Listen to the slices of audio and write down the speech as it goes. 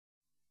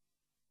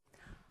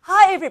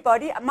Hi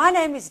everybody, my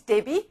name is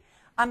Debbie.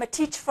 I'm a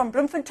teacher from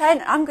Bloemfontein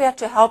and I'm going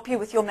to help you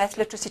with your math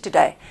literacy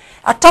today.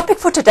 Our topic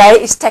for today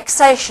is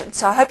taxation.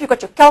 So I hope you've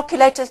got your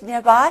calculators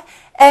nearby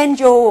and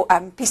your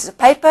pieces of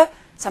paper,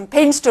 some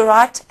pens to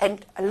write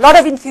and a lot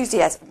of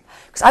enthusiasm.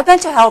 Because I'm going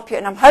to help you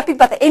and I'm hoping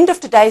by the end of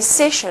today's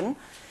session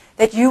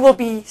that you will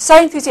be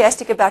so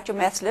enthusiastic about your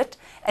math lit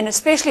and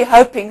especially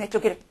hoping that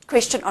you'll get a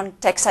question on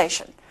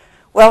taxation.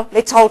 Well,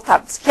 let's hold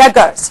thumbs. Here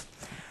goes.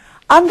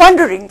 I'm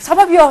wondering, some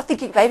of you are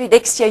thinking maybe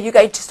next year you're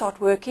going to start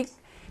working.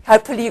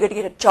 Hopefully you're going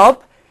to get a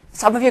job.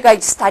 Some of you are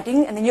going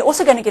studying, and then you're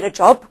also going to get a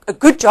job, a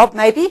good job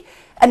maybe,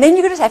 and then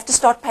you're going to have to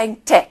start paying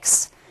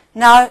tax.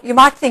 Now, you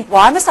might think,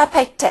 why must I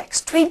pay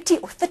tax? 20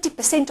 or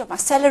 30% of my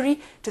salary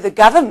to the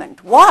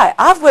government. Why?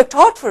 I've worked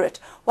hard for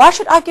it. Why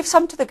should I give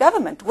some to the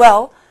government?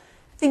 Well,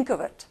 think of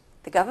it.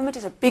 The government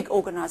is a big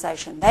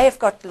organization. They have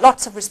got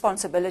lots of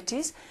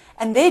responsibilities,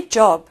 and their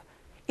job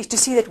is to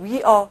see that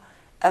we are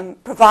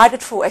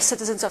provided for as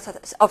citizens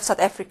of South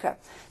Africa.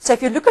 So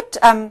if you look at,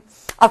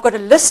 I've got a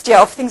list here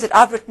of things that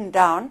I've written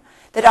down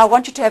that I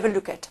want you to have a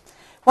look at.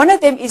 One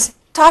of them is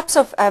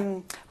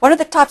one of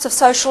the types of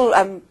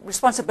social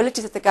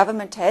responsibilities that the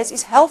government has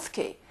is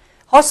healthcare,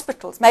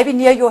 hospitals. Maybe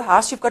near your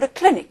house you've got a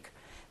clinic.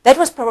 That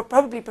was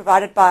probably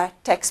provided by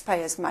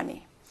taxpayers'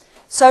 money.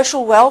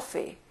 Social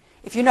welfare.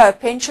 If you know a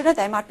pensioner,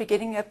 they might be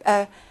getting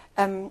a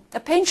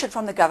pension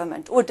from the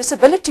government or a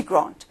disability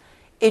grant.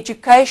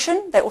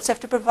 Education, they also have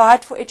to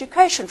provide for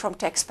education from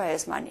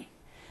taxpayers' money.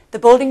 The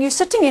building you're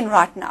sitting in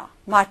right now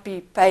might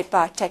be paid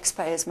by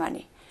taxpayers'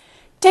 money.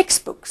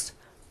 Textbooks,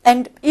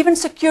 and even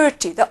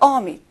security, the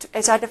army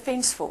as our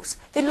defense force.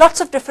 There are lots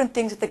of different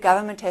things that the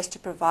government has to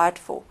provide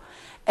for,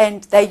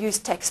 and they use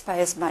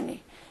taxpayers'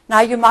 money.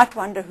 Now you might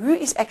wonder, who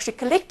is actually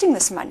collecting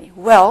this money?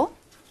 Well,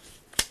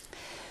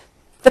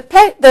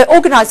 the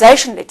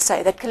organization, let's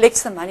say, that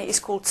collects the money is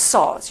called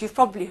SARS. You've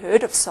probably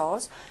heard of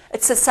SARS.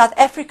 It's the South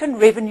African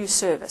Revenue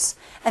Service.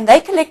 And they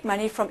collect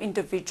money from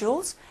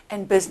individuals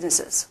and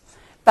businesses.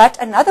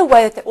 But another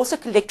way that they also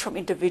collect from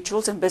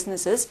individuals and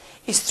businesses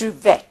is through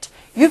VAT.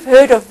 You've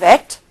heard of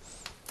VAT,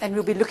 and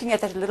we'll be looking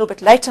at that a little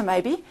bit later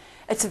maybe.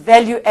 It's a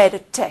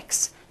value-added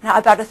tax. Now,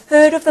 about a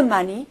third of the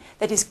money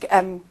that is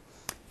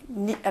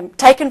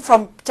taken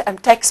from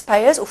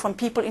taxpayers or from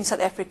people in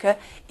South Africa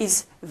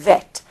is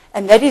VAT.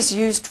 And that is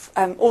used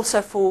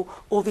also for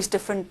all these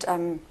different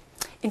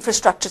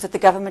infrastructures that the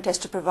government has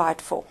to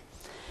provide for.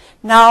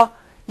 Now,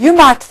 you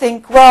might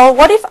think, well,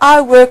 what if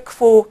I work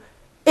for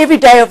every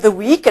day of the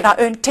week and I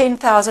earn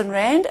 10,000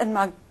 Rand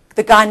and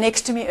the guy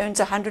next to me earns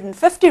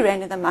 150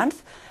 Rand in a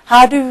month?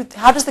 How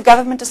does the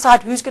government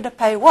decide who's going to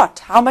pay what?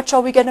 How much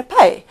are we going to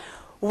pay?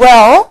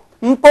 Well,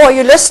 Mpo, are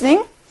you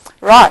listening?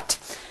 Right.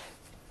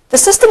 The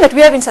system that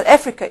we have in South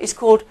Africa is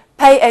called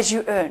pay as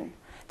you earn.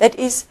 That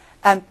is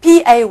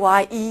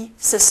PAYE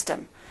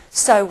system.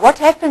 So what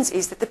happens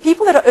is that the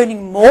people that are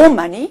earning more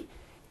money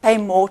pay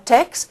more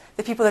tax.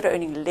 The people that are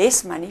earning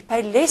less money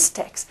pay less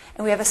tax.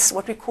 And we have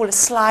what we call a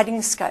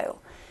sliding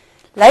scale.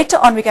 Later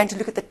on we're going to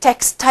look at the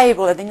tax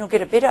table and then you'll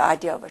get a better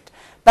idea of it.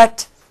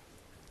 But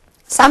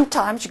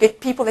sometimes you get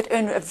people that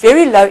earn a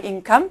very low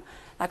income.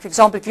 Like for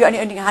example, if you're only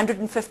earning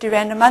 150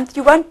 Rand a month,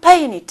 you won't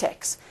pay any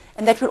tax.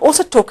 And that we'll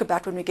also talk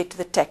about when we get to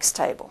the tax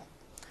table.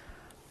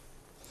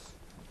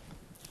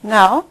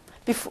 Now,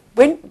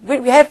 when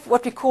we have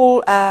what we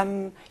call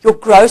your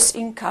gross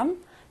income,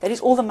 that is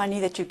all the money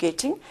that you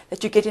get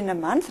in a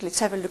month. Let's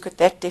have a look at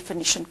that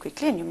definition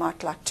quickly, and you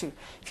might like to,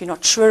 if you're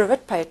not sure of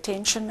it, pay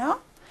attention now.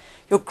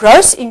 Your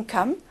gross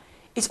income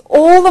is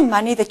all the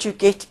money that you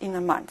get in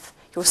a month.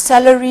 Your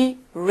salary,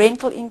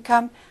 rental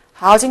income,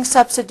 housing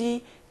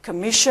subsidy,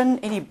 commission,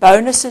 any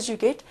bonuses you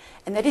get,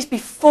 and that is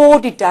before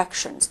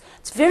deductions.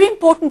 It's very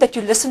important that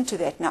you listen to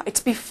that now.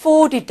 It's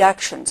before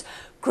deductions.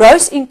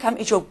 Gross income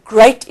is your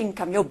great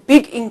income, your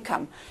big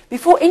income.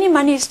 Before any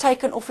money is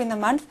taken off in the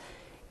month,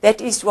 that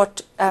is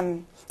what,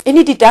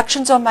 any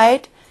deductions are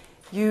made,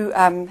 you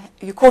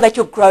call that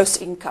your gross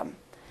income.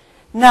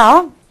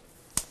 Now,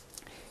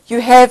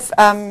 you have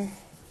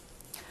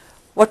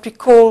what we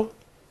call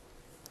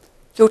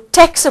your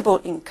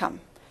taxable income.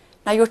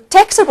 Now, your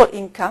taxable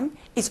income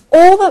is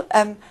all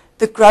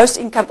the gross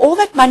income, all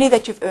that money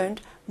that you've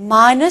earned,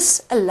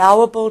 minus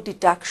allowable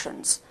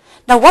deductions.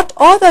 Now, what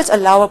are those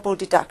allowable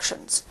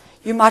deductions?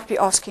 You might be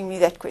asking me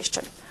that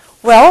question.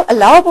 Well,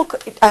 allowable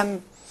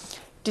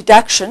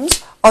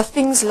deductions are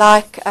things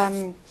like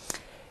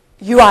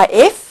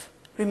UIF.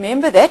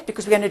 Remember that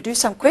because we're going to do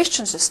some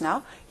questions just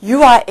now.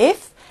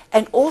 UIF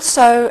and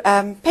also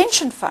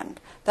pension fund.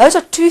 Those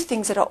are two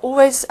things that are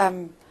always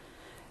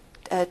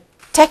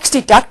tax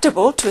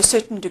deductible to a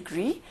certain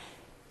degree.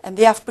 And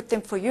there I've put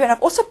them for you. And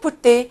I've also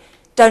put there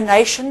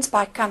donations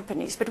by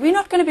companies. But we're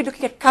not going to be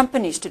looking at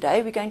companies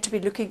today. We're going to be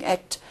looking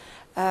at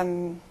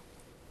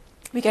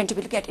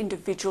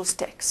individuals'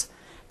 tax.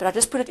 But I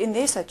just put it in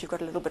there so that you've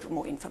got a little bit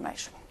more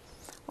information.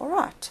 All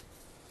right.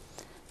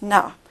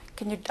 Now,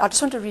 I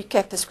just want to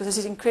recap this because this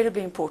is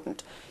incredibly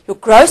important. Your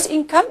gross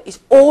income is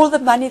all the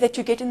money that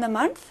you get in the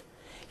month.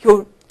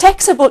 Your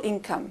taxable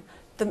income,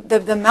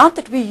 the amount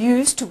that we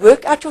use to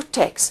work out your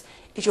tax,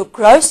 is your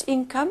gross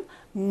income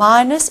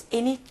minus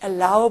any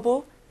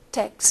allowable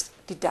tax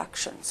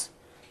deductions.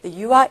 The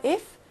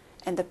UIF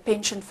and the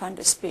pension fund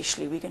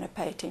especially, we're going to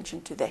pay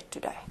attention to that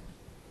today.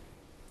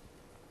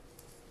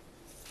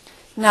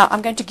 Now,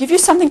 I'm going to give you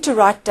something to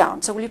write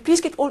down. So will you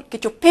please get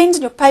your pens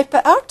and your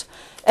paper out?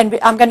 And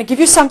I'm going to give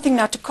you something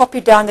now to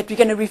copy down that we're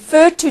going to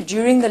refer to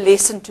during the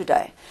lesson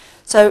today.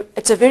 So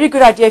it's a very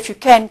good idea if you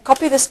can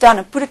copy this down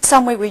and put it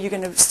somewhere where you're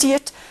going to see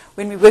it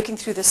when we're working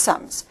through the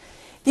sums.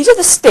 These are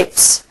the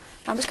steps.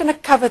 I'm just going to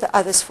cover the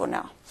others for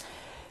now.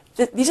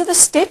 These are the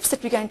steps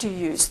that we're going to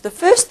use. The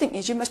first thing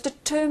is you must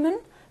determine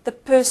the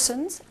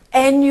person's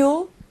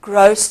annual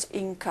gross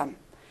income.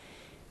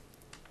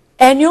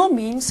 Annual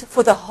means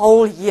for the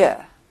whole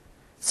year.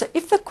 So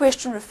if the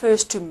question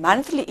refers to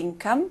monthly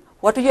income,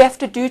 what do you have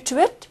to do to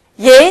it?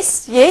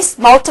 Yes,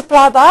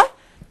 multiply by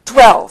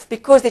 12,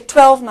 because there are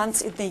 12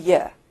 months in the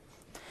year.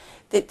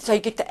 So you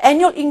get the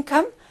annual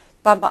income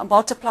by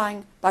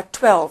multiplying by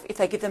 12 if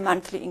they give the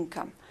monthly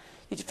income.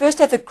 You first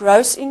have the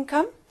gross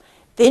income,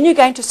 then you're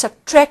going to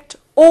subtract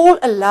all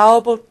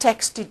allowable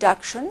tax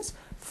deductions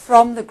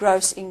from the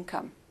gross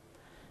income.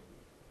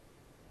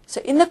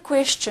 So in the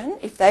question,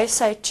 if they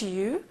say to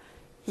you,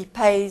 he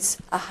pays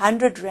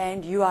 100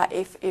 Rand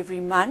UIF every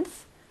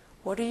month,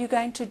 what are you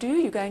going to do?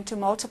 You're going to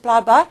multiply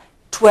by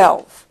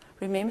 12.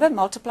 Remember,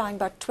 multiplying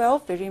by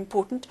 12, very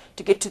important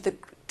to get to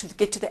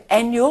the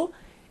annual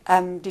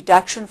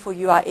deduction for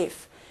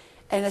UIF.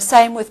 And the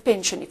same with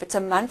pension. If it's a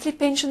monthly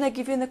pension they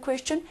give you in the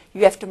question,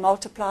 you have to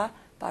multiply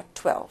by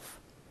 12.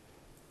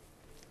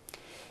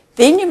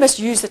 Then you must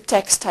use the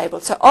tax table.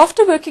 So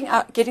after working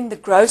out, getting the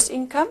gross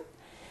income,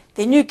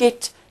 then you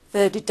get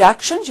the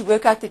deductions, you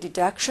work out the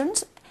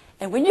deductions,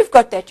 and when you've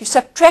got that, you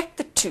subtract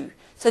the two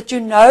so that you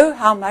know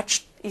how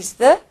much is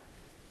the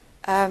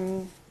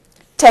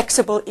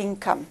taxable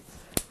income.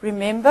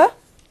 Remember,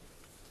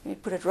 let me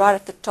put it right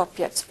at the top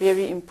here, it's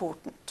very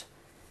important.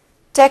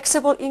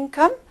 Taxable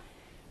income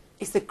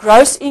is the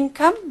gross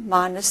income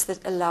minus the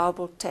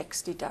allowable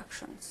tax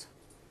deductions.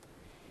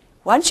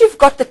 Once you've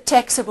got the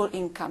taxable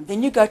income,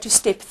 then you go to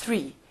step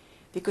 3,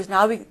 because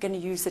now we're going to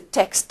use the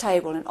tax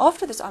table. And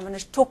after this, I'm going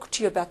to talk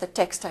to you about the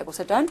tax table.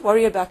 So don't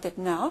worry about that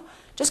now.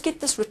 Just get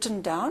this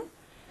written down.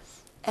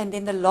 And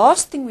then the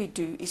last thing we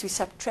do is we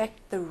subtract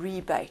the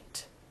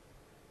rebate.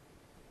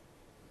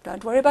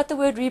 Don't worry about the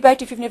word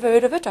rebate if you've never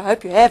heard of it. I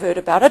hope you have heard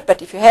about it.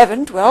 But if you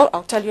haven't, well,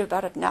 I'll tell you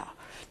about it now.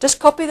 Just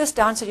copy this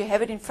down so you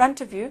have it in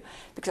front of you,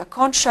 because I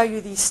can't show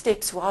you these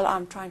steps while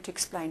I'm trying to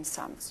explain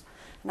sums.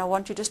 And I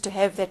want you just to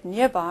have that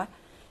nearby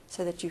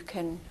so that you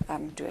can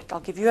do it. I'll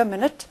give you a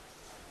minute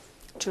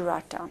to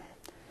write down.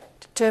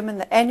 Determine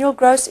the annual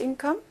gross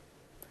income.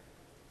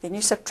 Then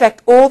you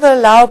subtract all the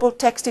allowable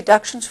tax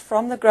deductions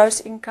from the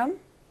gross income.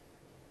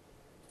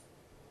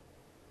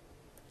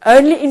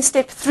 Only in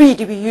step 3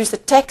 do we use the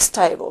tax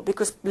table,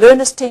 because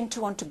learners tend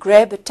to want to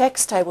grab the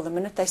tax table the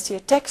minute they see a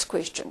tax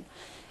question.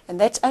 And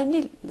that's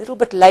only a little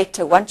bit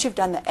later, once you've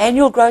done the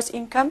annual gross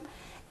income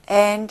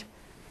and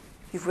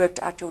you've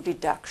worked out your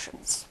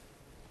deductions.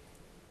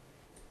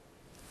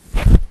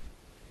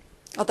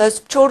 Are those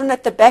children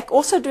at the back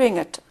also doing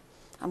it?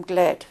 I'm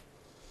glad.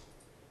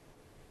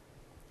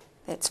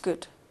 That's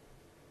good.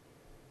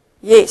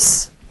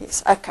 Yes,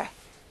 okay.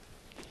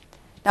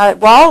 Now,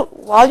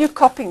 while you're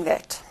copying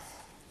that,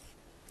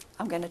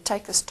 I'm going to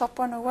take this top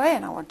one away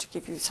and I want to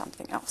give you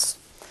something else.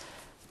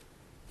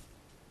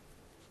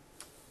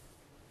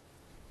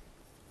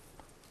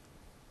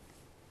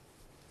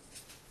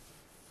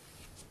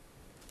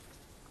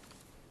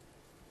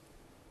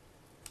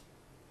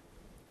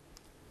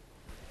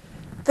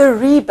 The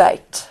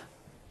rebate.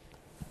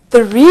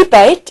 The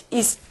rebate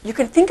is, you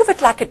can think of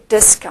it like a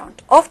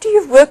discount. After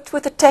you've worked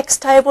with the tax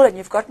table and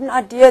you've got an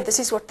idea this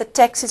is what the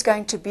tax is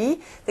going to be,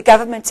 the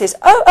government says,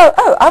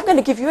 oh, I'm going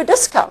to give you a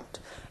discount.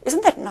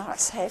 Isn't that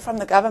nice, hey, from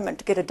the government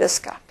to get a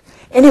discount?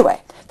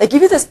 Anyway, they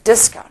give you this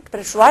discount, but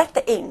it's right at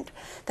the end.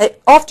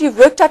 After you've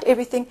worked out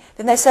everything,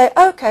 then they say,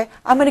 okay,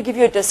 I'm going to give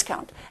you a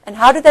discount. And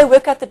how do they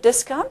work out the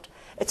discount?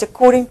 It's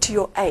according to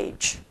your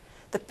age.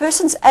 The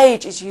person's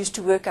age is used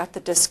to work out the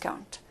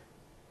discount.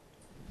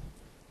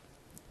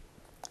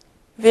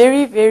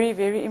 Very, very,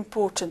 very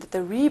important that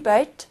the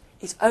rebate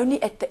is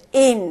only at the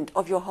end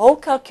of your whole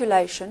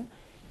calculation.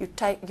 You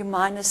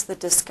minus the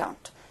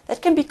discount.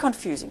 That can be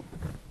confusing.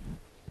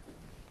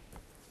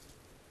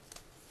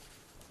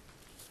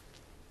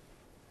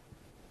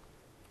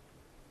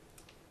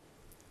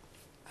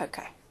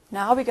 Okay,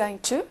 now we're going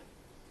to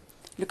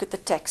look at the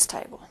tax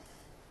table.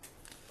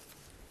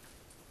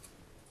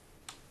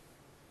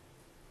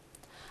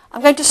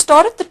 I'm going to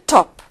start at the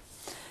top.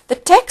 The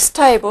tax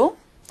table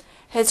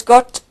has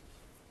got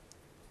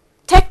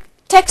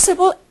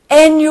taxable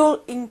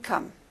annual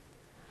income.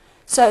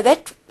 So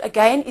that,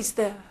 again, is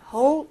the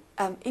whole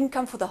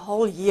income for the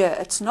whole year.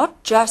 It's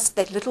not just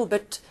that little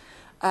bit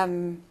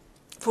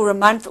for a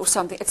month or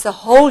something. It's the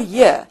whole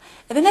year.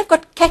 And then they've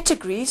got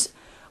categories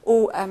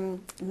or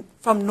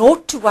from 0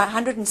 to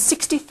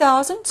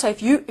 160,000. So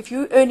if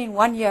you earn in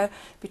 1 year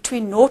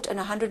between 0 and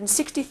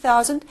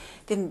 160,000,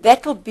 then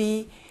that will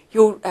be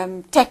your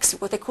tax,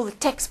 what they call the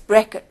tax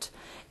bracket.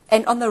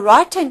 And on the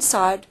right-hand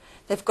side,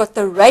 they've got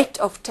the rate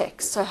of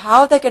tax. So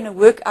how are they going to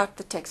work out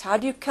the tax? How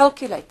do you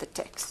calculate the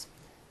tax?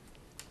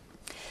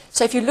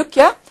 So if you look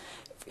here,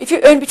 if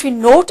you earn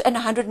between 0 and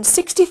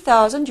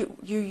 160,000, you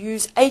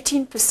use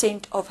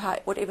 18% of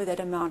whatever that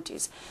amount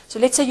is. So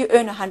let's say you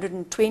earn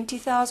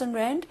 120,000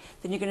 Rand,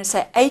 then you're going to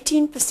say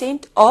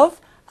 18%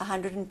 of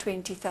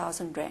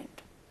 120,000 Rand.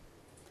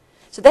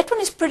 So that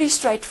one is pretty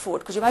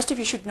straightforward because most of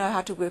you should know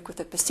how to work with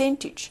a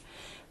percentage.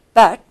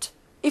 But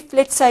if,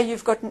 let's say,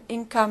 you've got an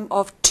income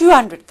of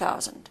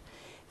 200,000,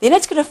 then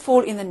it's going to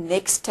fall in the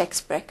next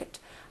tax bracket,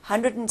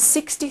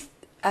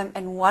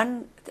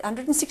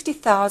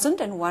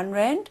 160,001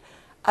 Rand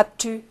up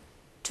to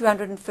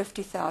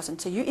 250,000.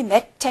 So you're in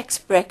that tax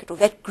bracket or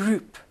that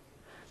group.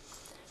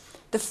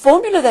 The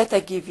formula that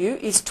they give you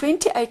is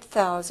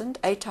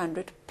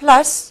 28,800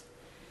 plus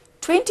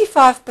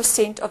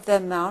 25% of the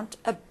amount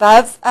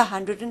above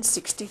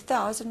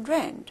 160,000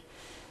 Rand.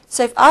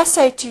 So if I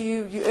say to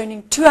you, you're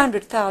earning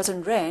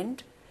 200,000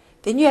 Rand,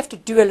 then you have to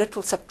do a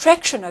little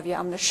subtraction over here.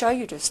 I'm going to show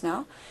you just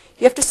now.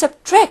 You have to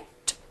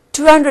subtract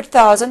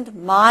 200,000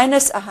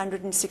 minus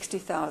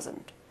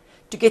 160,000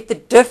 to get the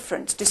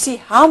difference, to see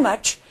how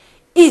much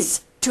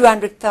is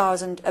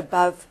 200,000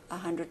 above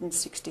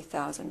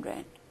 160,000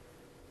 Rand.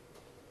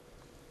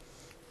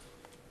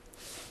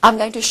 I'm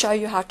going to show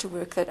you how to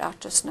work that out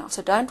just now.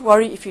 So don't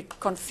worry if you're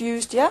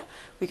confused here.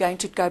 We're going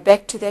to go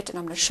back to that and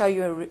I'm going to show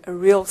you a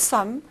real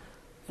sum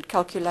and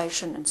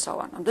calculation and so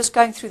on. I'm just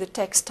going through the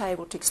tax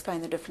table to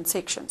explain the different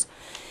sections.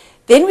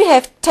 Then we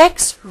have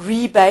tax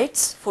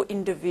rebates for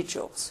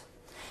individuals.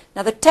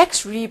 Now the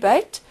tax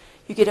rebate,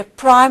 you get a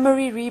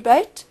primary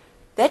rebate.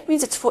 That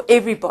means it's for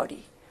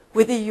everybody.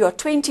 Whether you are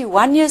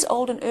 21 years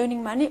old and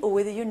earning money or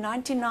whether you're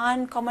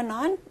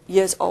 99.9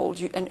 years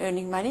old and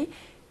earning money,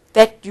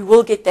 that you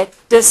will get that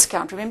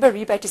discount. Remember,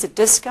 rebate is a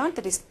discount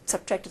that is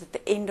subtracted at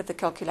the end of the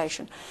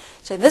calculation.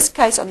 So in this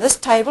case, on this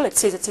table, it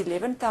says it's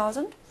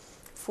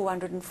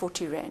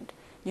 11,440 Rand.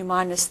 You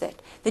minus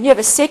that. Then you have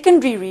a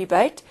secondary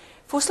rebate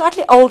for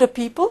slightly older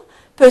people,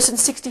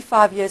 persons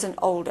 65 years and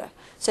older.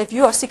 So if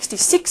you are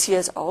 66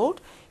 years old,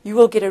 you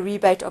will get a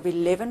rebate of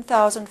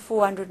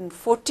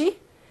 11,440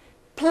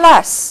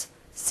 plus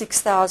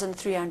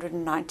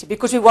 6,390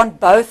 because we want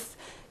both.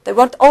 They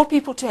want old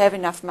people to have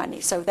enough money,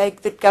 so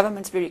the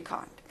government's very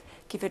kind.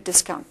 Give a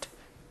discount,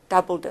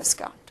 double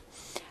discount.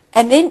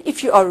 And then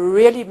if you are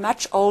really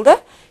much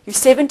older, you're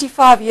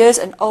 75 years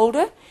and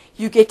older,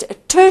 you get a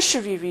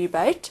tertiary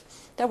rebate.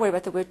 Don't worry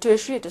about the word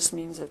tertiary, it just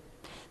means that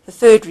the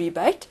third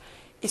rebate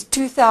is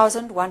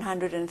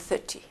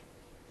 2,130.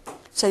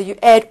 So you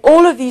add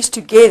all of these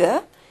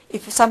together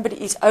if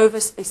somebody is over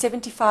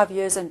 75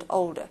 years and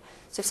older.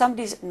 So if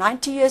somebody is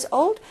 90 years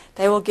old,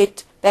 they will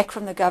get back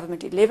from the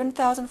government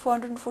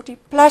 11,440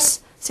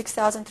 plus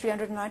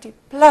 6,390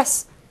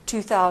 plus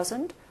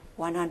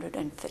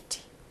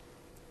 2,130.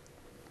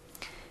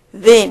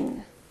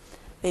 Then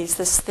there's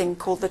this thing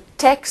called the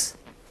tax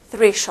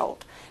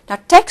threshold. Now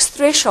tax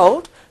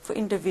threshold for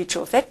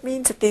individuals, that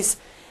means that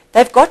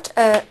they've got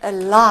a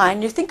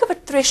line. You think of a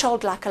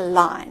threshold like a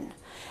line.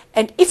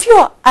 And if you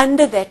are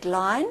under that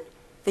line,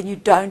 then you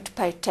don't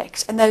pay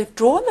tax. And they've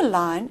drawn the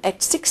line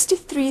at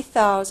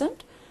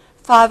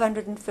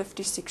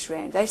 63,556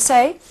 Rand. They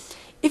say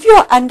if you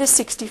are under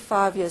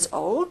 65 years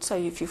old, so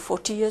if you're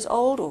 40 years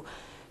old or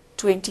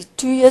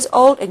 22 years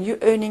old and you're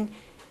earning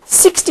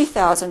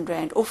 60,000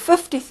 Rand or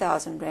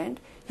 50,000 Rand,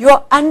 you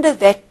are under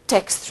that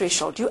tax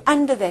threshold. You're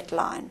under that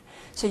line.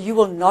 So you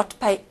will not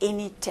pay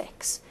any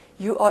tax.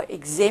 You are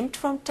exempt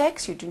from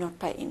tax. You do not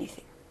pay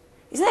anything.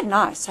 Isn't that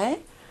nice, eh?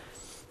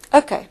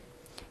 Okay.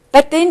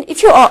 But then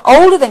if you are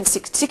older than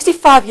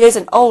 65 years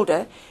and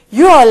older,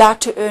 you are allowed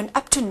to earn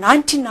up to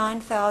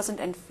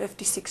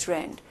 99,056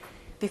 Rand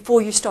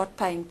before you start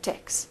paying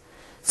tax.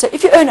 So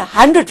if you earn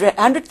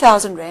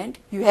 100,000 Rand,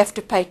 you have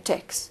to pay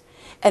tax.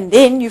 And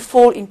then you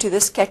fall into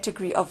this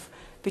category of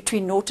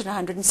between 0 and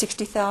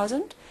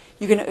 160,000.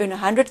 You're going to earn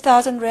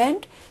 100,000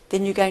 Rand,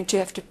 then you're going to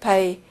have to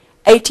pay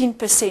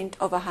 18%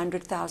 of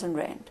 100,000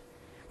 Rand,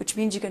 which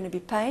means you're going to be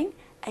paying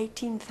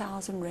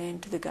 18,000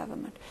 Rand to the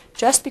government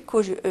just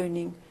because you're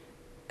earning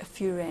a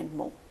few Rand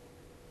more.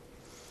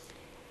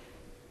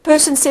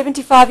 Person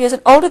 75 years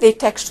and older, their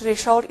tax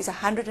threshold is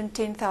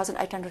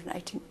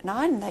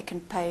 110,889, and they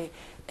can pay,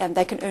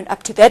 they can earn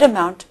up to that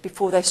amount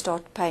before they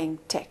start paying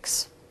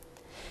tax.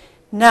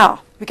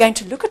 Now we're going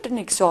to look at an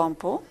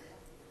example.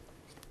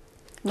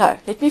 No,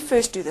 let me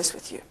first do this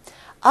with you.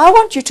 I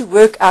want you to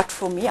work out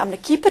for me. I'm going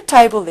to keep the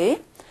table there.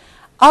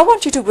 I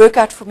want you to work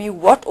out for me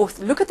or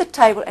look at the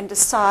table and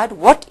decide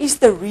what is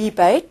the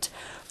rebate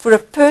for a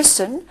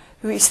person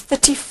who is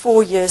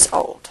 34 years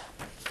old.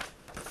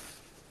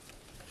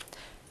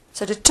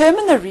 So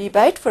determine the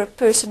rebate for a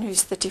person who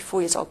is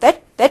 34 years old.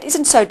 That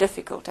isn't so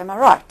difficult, am I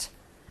right?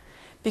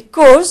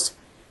 Because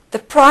the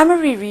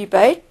primary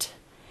rebate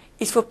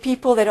is for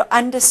people that are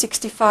under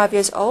 65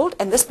 years old,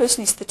 and this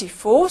person is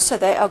 34, so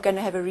they are going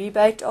to have a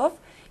rebate of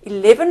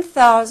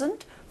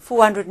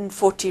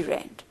 11,440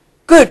 Rand.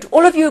 Good.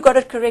 All of you got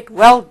it correct.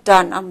 Well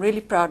done. I'm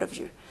really proud of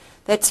you.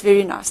 That's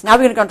very nice. Now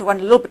we're going to go on to one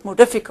a little bit more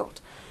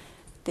difficult.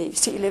 There you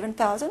see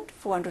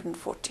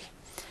 11,440.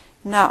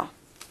 Now,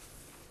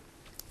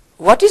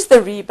 what is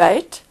the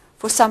rebate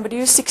for somebody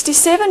who's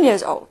 67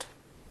 years old?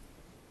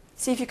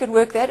 See if you can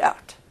work that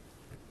out.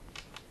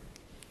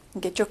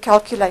 And get your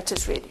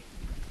calculators ready.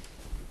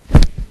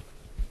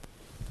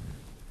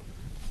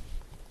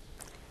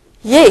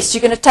 Yes,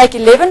 you're going to take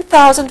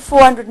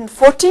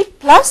 11,440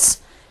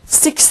 plus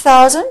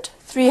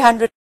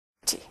 6,380.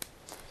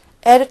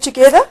 Add it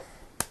together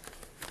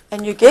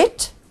and you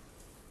get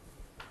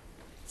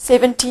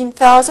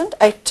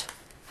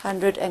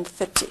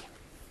 17,830.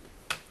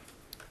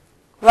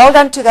 Well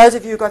done to those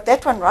of you who got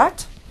that one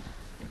right.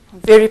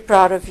 I'm very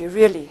proud of you,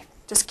 really.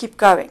 Just keep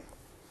going.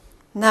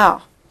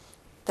 Now,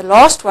 the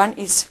last one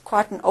is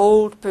quite an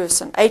old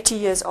person, 80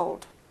 years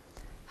old.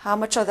 How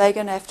much are they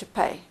going to have to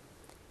pay?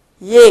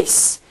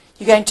 Yes,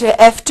 you're going to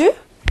have to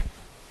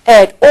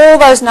add all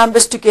those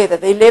numbers together.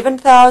 The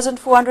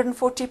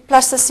 11,440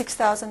 plus the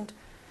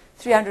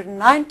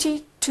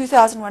 6,390,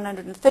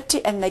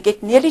 2,130, and they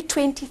get nearly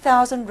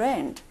 20,000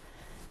 Rand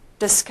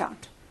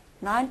discount.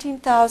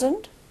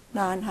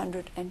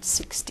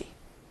 19,960.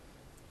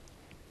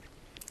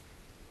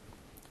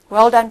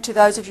 Well done to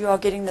those of you who are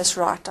getting this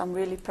right. I'm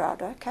really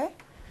proud, okay?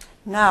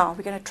 Now,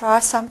 we're going to try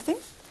something.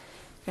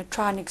 We're going to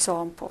try an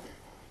example.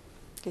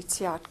 Let's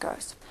see how it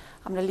goes.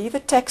 I'm going to leave a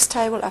tax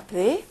table up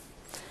there,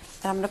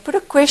 and I'm going to put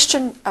a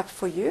question up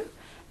for you,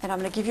 and I'm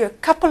going to give you a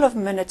couple of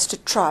minutes to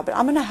try, but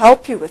I'm going to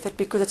help you with it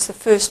because it's the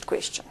first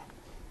question.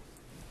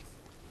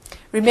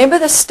 Remember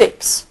the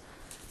steps.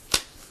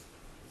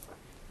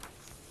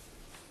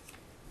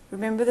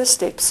 Remember the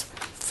steps.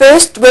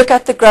 First, work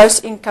out the gross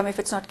income if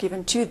it's not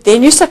given to you.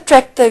 Then you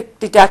subtract the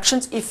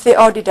deductions if there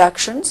are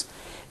deductions.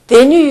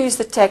 Then you use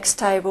the tax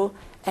table.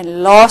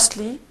 And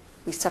lastly,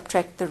 we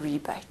subtract the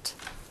rebate.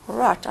 All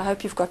right, I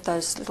hope you've got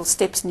those little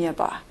steps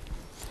nearby.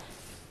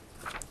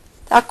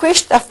 Our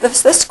question,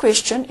 this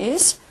question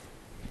is,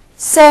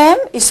 Sam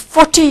is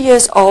 40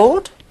 years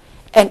old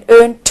and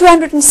earned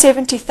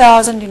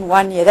 270,000 in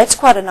 1 year. That's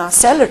quite a nice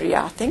salary,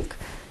 I think.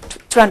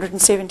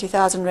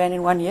 270,000 Rand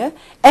in 1 year.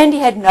 And he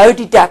had no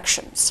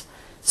deductions.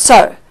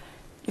 So,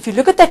 if you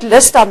look at that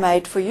list I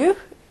made for you,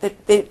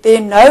 there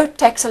are no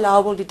tax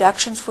allowable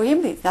deductions for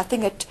him. There's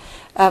nothing that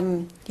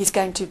he's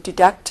going to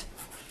deduct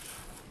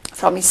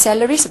from his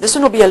salary. So this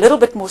one will be a little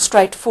bit more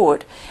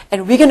straightforward.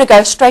 And we're going to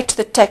go straight to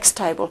the tax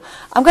table.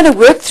 I'm going to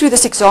work through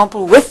this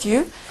example with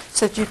you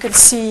so that you can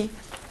see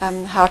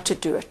how to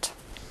do it.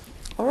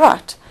 All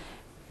right.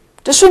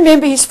 Just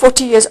remember he's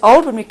 40 years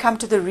old. When we come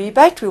to the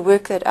rebate, we'll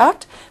work that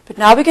out. But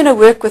now we're going to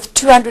work with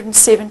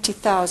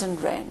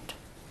 270,000 Rand.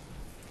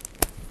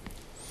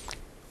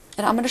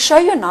 And I'm going to show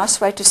you a nice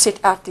way to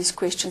set out these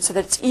questions so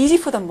that it's easy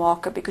for the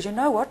marker, because you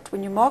know what?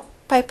 When you mark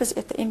papers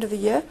at the end of the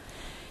year,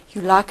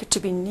 you like it to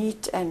be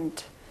neat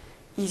and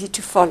easy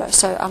to follow.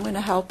 So I'm going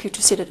to help you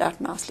to set it out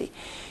nicely.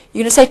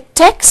 You're going to say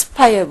tax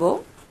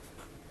payable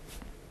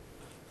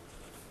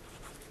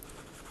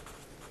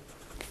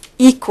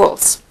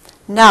equals.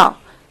 Now,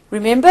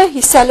 remember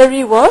his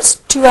salary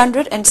was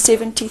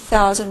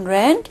 270,000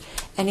 Rand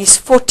and he's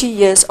 40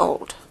 years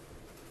old.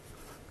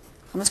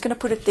 I'm just going to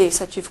put it there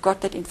so that you've got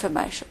that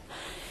information.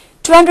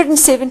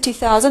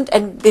 270,000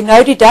 and there are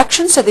no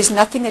deductions, so there's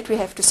nothing that we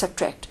have to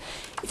subtract.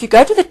 If you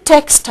go to the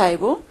tax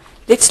table,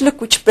 let's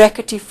look which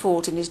bracket he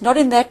falls in. He's not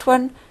in that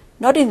one,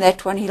 not in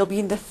that one. He'll be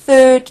in the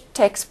third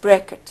tax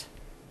bracket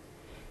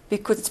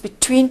because it's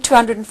between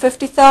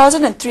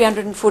 250,000 and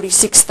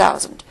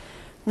 346,000.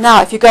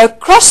 Now, if you go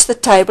across the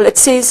table, it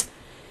says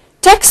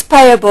tax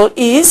payable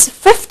is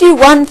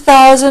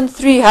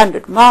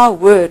 51,300. My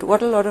word,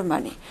 what a lot of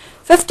money.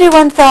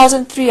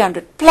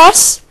 51,300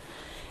 plus,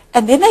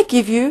 and then they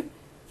give you,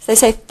 they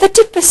say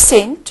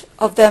 30%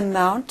 of the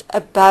amount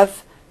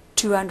above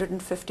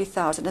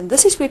 250,000. And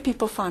this is where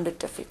people find it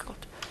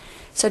difficult.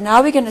 So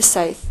now we're going to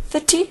say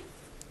 30%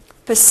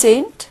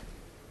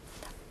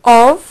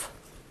 of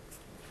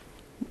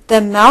the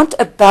amount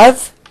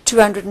above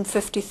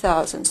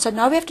 250,000. So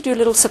now we have to do a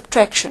little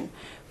subtraction.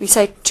 We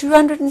say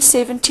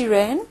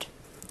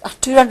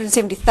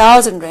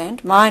 270,000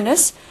 Rand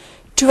minus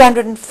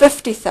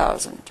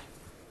 250,000.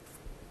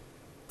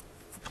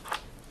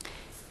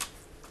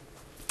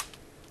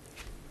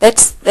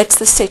 That's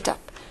the setup.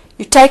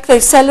 You take the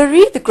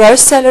salary, the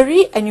gross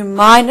salary, and you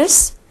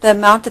minus the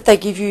amount that they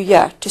give you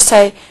here to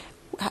say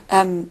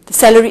the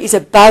salary is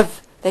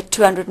above that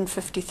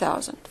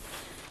 250,000.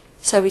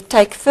 So we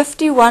take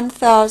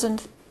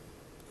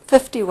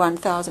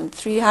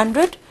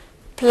 51,300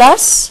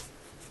 plus,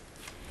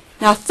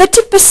 now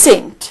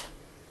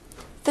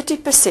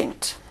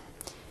 30%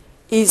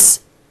 is,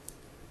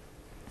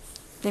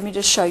 let me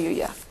just show you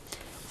here,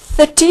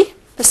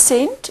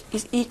 30%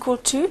 is equal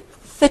to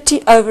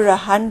 30 over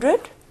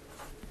 100.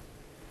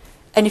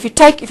 And if you're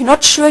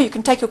not sure, you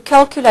can take your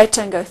calculator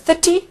and go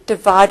 30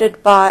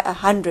 divided by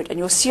 100. And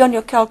you'll see on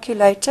your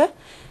calculator,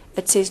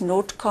 it says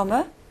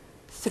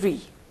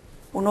 0.3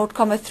 or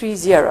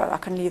 0.30. I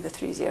can leave the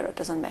 30, it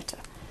doesn't matter.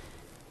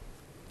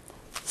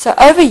 So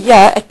over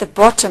here at the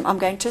bottom, I'm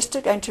just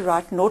going to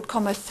write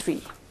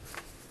 0,3.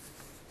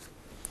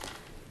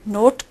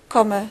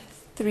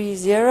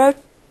 0,30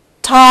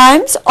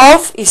 times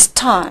of is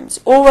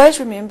times. Always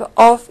remember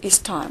of is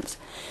times.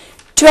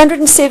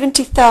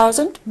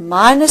 270,000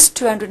 minus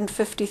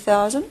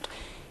 250,000.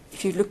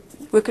 If you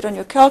work it on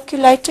your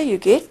calculator, you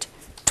get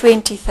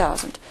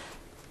 20,000.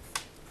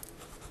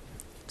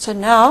 So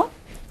now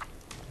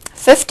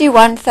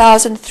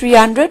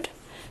 51,300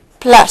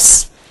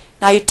 plus.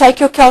 Now you take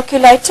your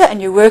calculator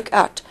and you work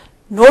out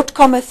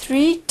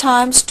 0,3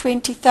 times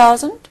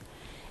 20,000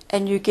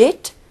 and you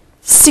get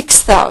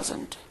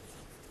 6,000.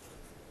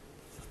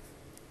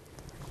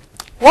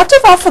 What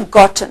have I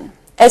forgotten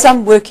as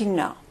I'm working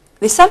now?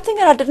 There's something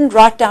that I didn't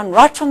write down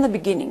right from the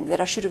beginning that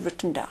I should have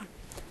written down.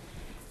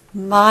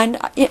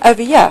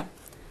 Over here,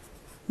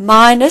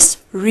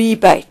 minus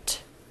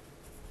rebate.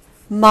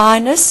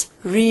 Minus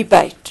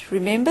rebate.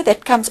 Remember,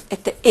 that comes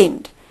at the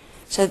end.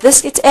 So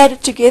this gets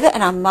added together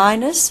and I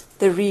minus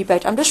the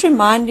rebate. I'm just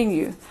reminding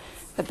you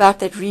about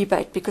that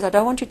rebate because I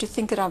don't want you to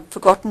think that I've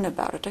forgotten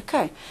about it.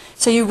 Okay.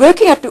 So you're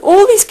working out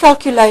all these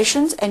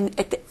calculations and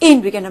at the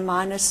end we're going to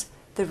minus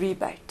the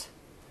rebate.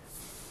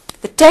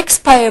 The tax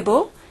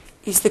payable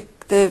is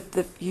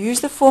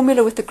use the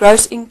formula with the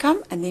gross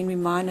income and then we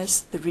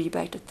minus the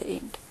rebate at the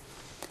end.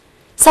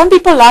 Some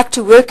people like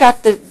to work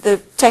out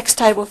the tax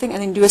table thing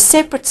and then do a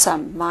separate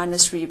sum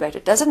minus rebate.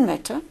 It doesn't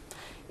matter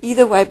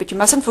either way, but you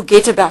mustn't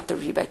forget about the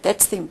rebate.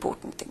 That's the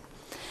important thing.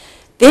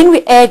 Then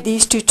we add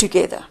these two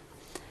together.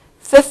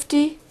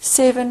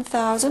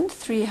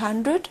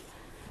 57,300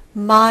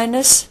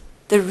 minus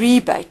the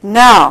rebate.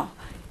 Now,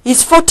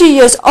 he's 40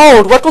 years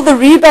old. What will the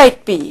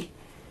rebate be?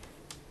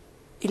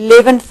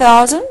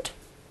 11,000.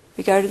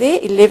 We go to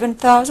there,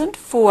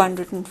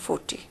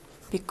 11,440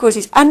 because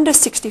he's under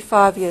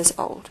 65 years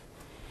old.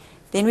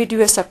 Then we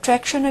do a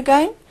subtraction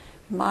again,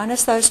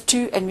 minus those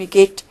two, and we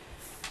get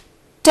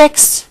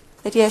tax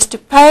that he has to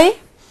pay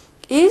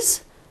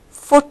is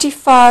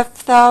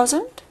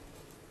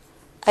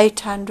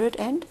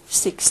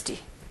 45,860.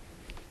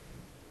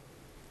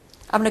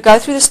 I'm going to go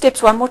through the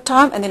steps one more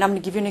time, and then I'm going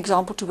to give you an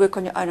example to work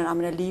on your own, and I'm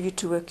going to leave you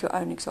to work your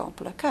own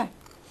example, okay?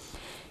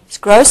 His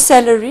gross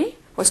salary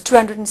was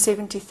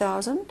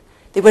 270,000.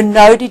 There were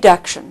no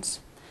deductions.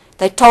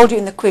 They told you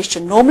in the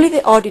question. Normally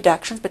there are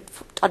deductions, but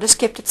I just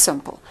kept it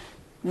simple.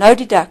 No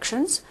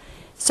deductions.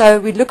 So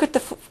we look at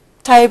the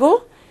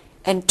table,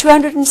 and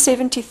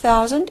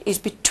 270,000 is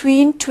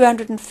between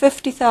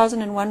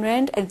 250,001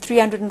 Rand and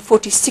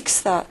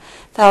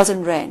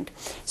 346,000 Rand.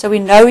 So we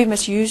know we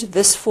must use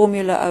this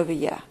formula over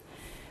here.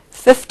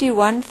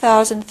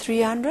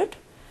 51,300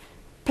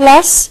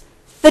 plus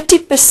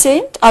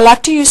 30%. I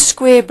like to use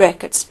square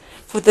brackets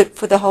for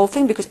the whole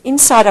thing because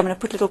inside I'm going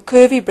to put little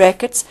curvy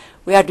brackets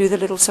where I do the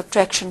little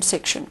subtraction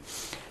section.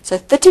 So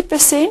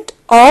 30%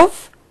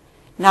 of,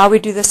 now we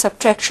do the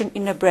subtraction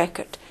in a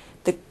bracket.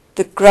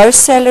 The gross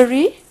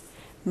salary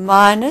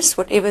minus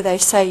whatever they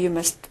say you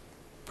must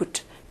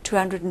put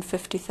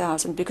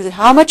 250,000 because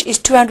how much is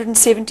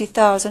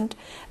 270,000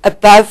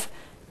 above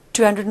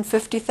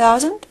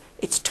 250,000?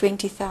 It's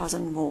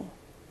 20,000 more.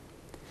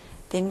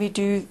 Then we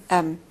do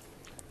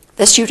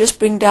this you just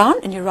bring down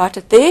and you write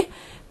it there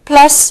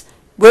plus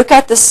work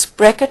out this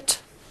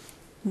bracket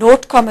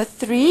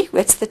 0,3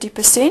 that's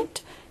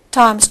 30%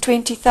 times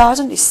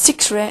 20,000 is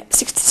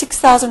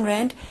 66,000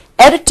 Rand.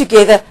 Add it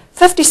together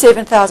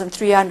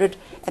 57,300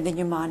 and then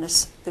you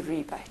minus the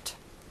rebate.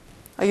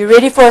 Are you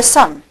ready for a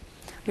sum?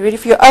 Are you ready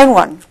for your own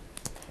one?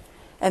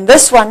 And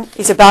this one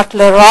is about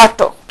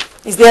Lerato.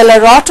 Is there a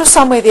Lerato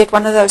somewhere there at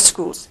one of those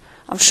schools?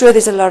 I'm sure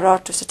there's a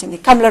Lerato sitting there.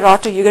 Come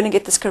Lerato, you're going to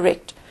get this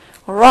correct.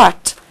 All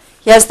right.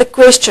 Here's the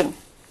question.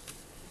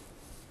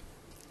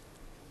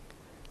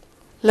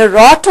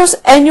 Lerato's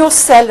annual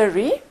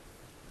salary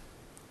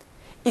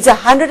is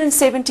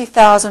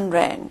 170,000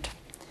 Rand.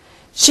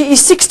 She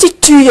is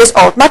 62 years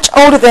old, much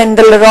older than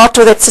the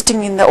Lerato that's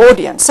sitting in the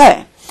audience.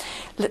 Eh?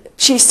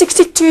 She's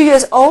 62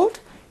 years old.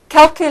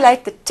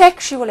 Calculate the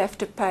tax she will have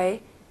to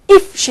pay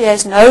if she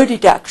has no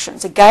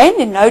deductions. Again,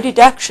 there are no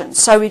deductions.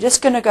 So we're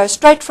just going to go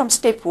straight from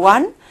step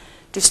 1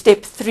 to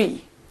step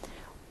 3.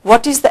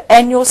 What is the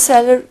annual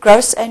salary,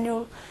 gross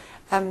annual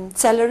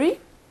salary?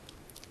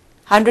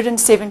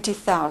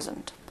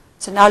 170,000.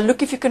 So now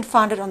look if you can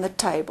find it on the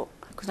table.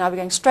 Because now we're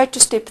going straight to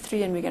step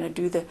 3 and we're going to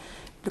do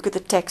look at the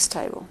tax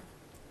table.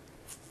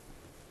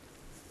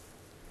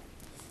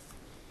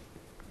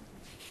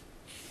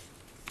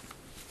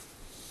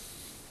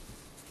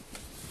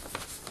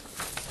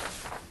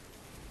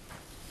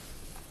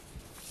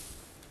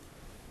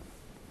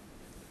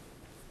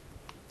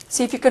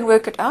 See if you can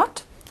work it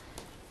out.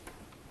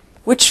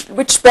 Which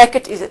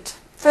bracket is it?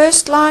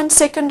 First line,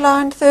 second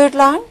line, third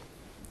line?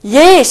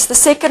 Yes, the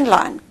second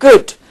line.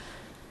 Good.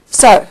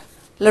 So,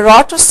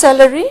 Lerato's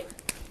salary,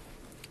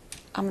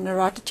 I'm going to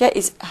write it here,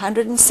 is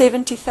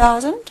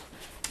 170,000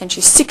 and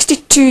she's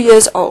 62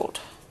 years old.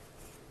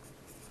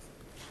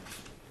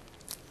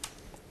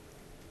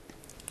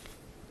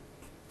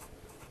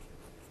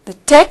 The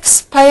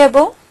tax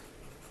payable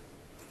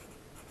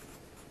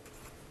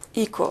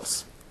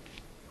equals.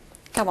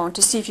 Come on,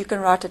 to see if you can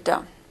write it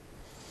down.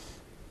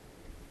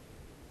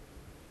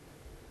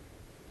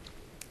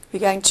 We're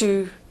going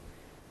to,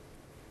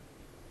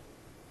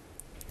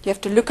 you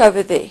have to look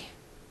over there.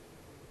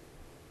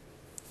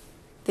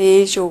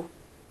 There's your,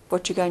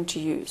 what you're going to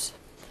use.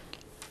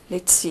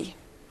 Let's see.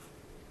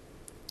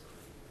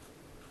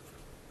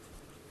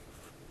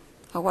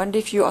 I wonder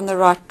if you're on the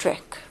right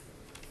track.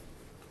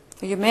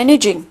 Are you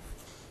managing?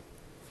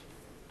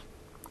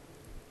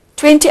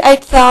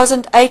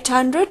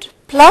 28,800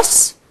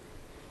 plus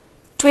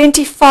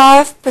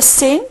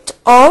 25%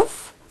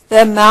 of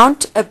the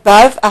amount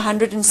above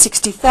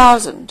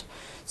 160,000.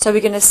 So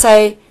we're going to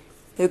say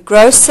the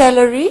gross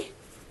salary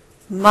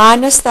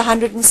minus the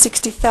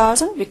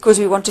 160,000 because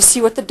we want to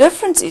see what the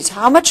difference is.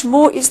 How much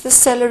more is the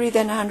salary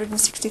than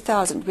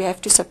 160,000? We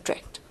have to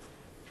subtract.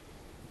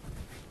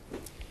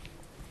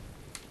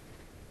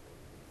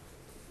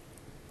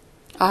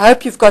 I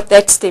hope you've got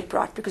that step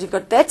right, because if you've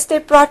got that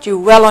step right, you're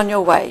well on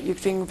your way. You're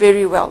doing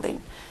very well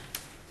then.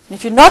 And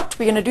if you're not,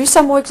 we're going to do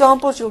some more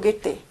examples. You'll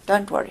get there.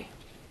 Don't worry.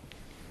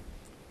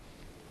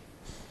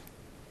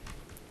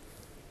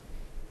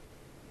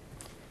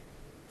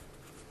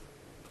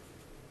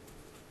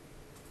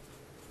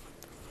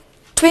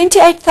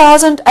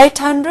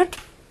 $28,800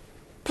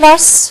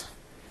 plus,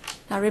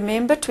 now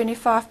remember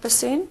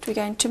 25%, we're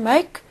going to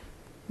make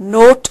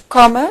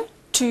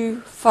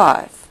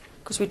 0.25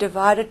 because we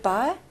divided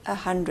by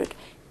 100.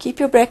 Keep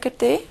your bracket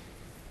there.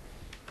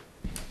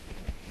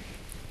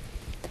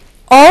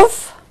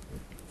 Of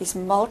is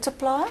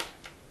multiply.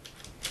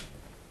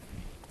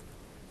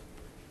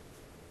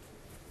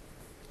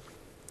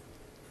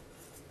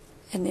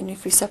 And then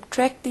if we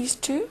subtract these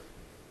two,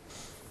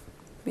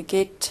 we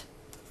get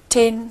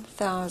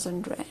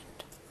 10,000 rand.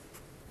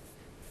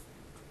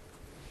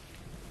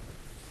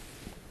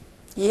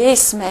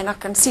 Yes, man, I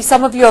can see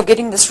some of you are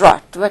getting this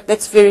right.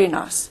 That's very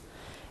nice.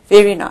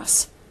 Very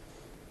nice.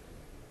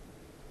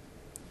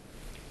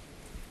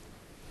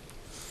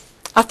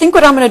 I think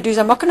what I'm going to do is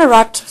I'm not going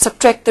to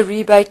subtract the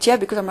rebate here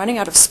because I'm running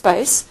out of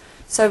space.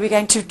 So we're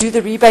going to do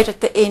the rebate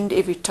at the end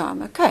every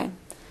time. Okay.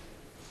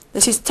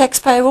 This is tax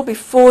payable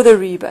before the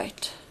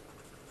rebate.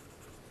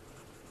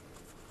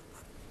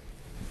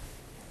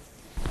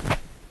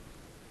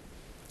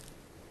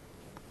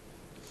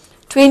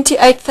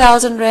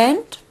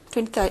 R28,000,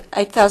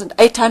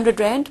 28,800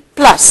 rand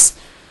plus.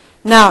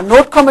 Now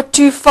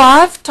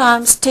 0.25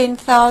 times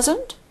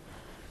 10,000,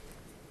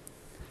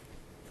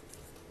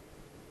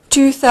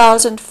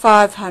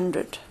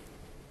 2,500.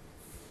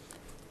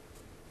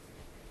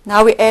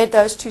 Now we add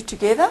those two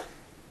together.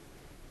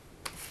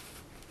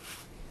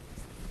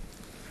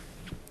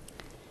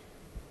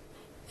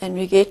 And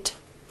we get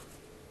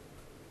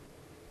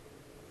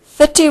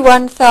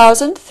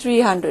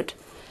 31,300.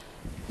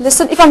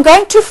 Listen, if I'm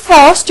going too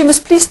fast, you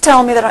must please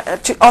tell me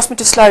that ask me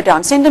to slow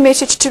down. Send a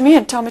message to me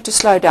and tell me to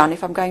slow down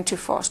if I'm going too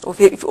fast, or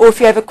if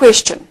you have a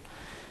question.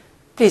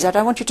 Please, I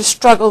don't want you to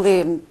struggle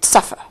there and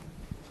suffer.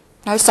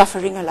 No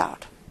suffering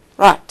allowed.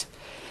 Right.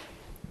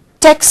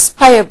 Tax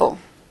payable.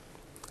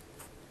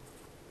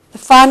 The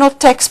final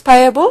tax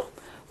payable.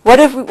 What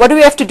do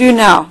we have to do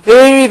now?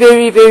 Very,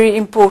 very, very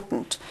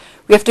important.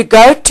 We have to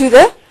go to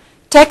the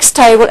tax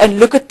table and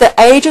look at the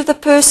age of the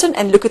person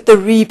and look at the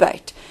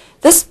rebate.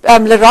 This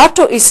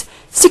Lerato is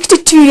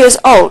 62 years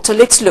old, so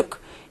let's look.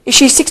 Is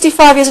she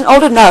 65 years and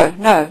older? No,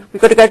 no.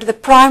 We've got to go to the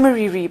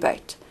primary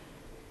rebate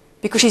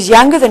because she's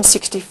younger than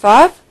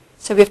 65,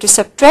 so we have to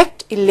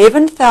subtract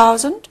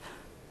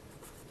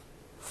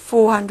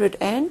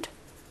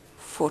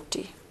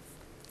 11,440.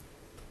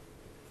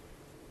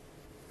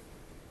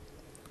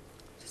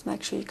 Just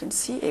make sure you can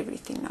see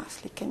everything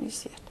nicely. Can you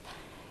see it?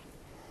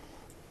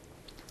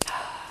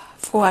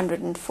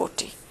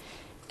 440.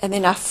 And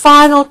then our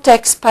final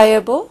tax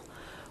payable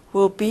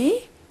will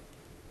be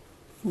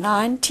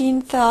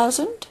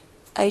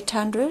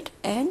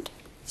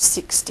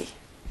 19,860.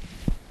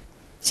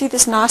 See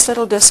this nice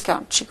little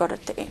discount she got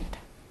at the end.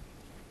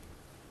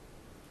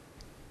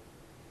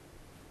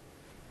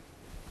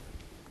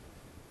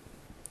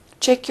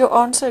 Check your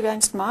answer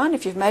against mine.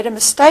 If you've made a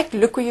mistake,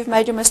 look where you've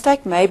made your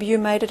mistake. Maybe you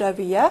made it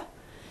over here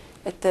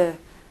at the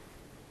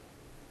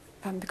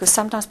because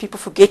sometimes people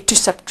forget to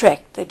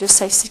subtract. They just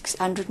say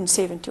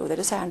 670 or they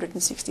just say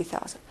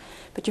 160,000.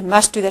 But you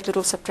must do that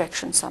little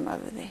subtraction sum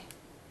over there.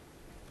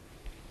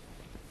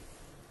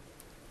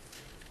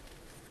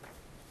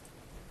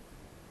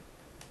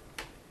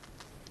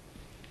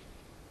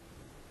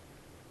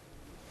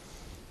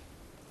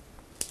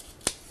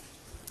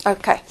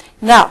 Okay,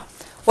 now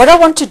what I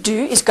want to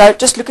do is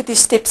just look at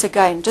these steps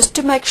again, just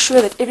to make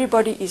sure that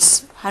everybody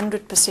is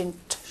 100%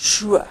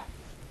 sure.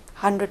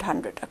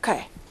 100,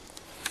 okay.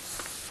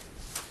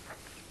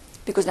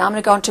 Because now I'm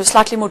going to go on to a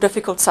slightly more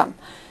difficult sum.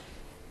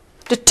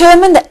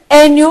 Determine the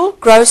annual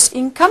gross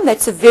income.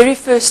 That's the very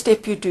first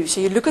step you do.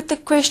 So you look at the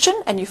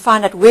question and you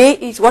find out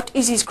what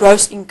is his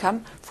gross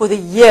income for the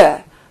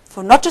year,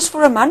 for not just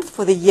for a month,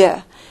 for the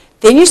year.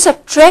 Then you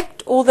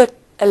subtract all the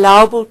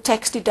allowable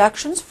tax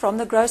deductions from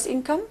the gross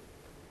income.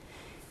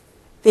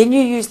 Then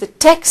you use the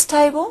tax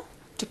table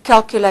to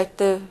calculate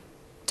the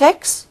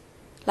tax,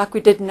 like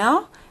we did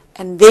now,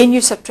 and then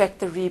you subtract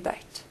the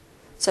rebate.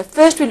 So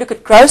first we look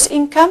at gross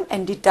income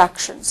and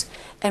deductions.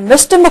 And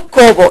Mr.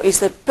 McCorble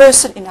is the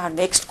person in our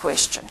next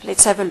question.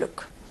 Let's have a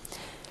look.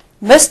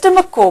 Mr.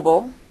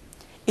 McCorble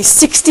is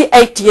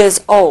 68 years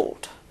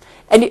old,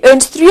 and he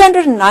earns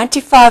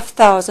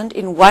 $395,000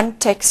 in one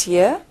tax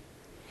year.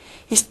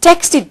 His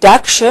tax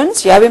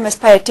deductions, yeah, we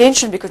must pay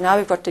attention because now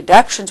we've got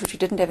deductions which we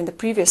didn't have in the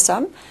previous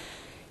sum.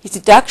 His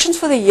deductions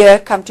for the year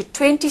come to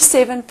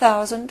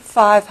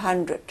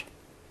 $27,500.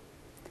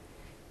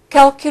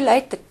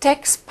 Calculate the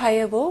tax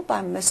payable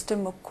by Mr.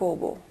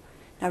 McCorble.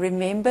 Now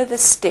remember the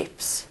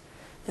steps.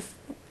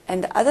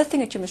 And the other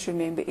thing that you must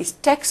remember is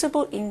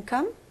taxable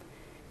income.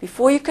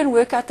 Before you can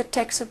work out the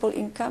taxable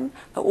income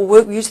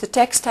or use the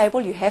tax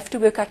table, you have to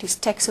work out his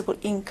taxable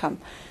income.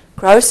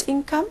 Gross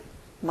income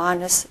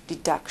minus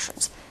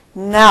deductions.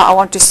 Now I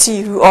want to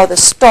see who are the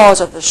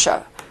stars of the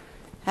show.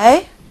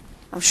 Hey?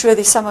 I'm sure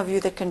there's some of you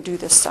that can do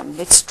this sum.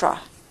 Let's try.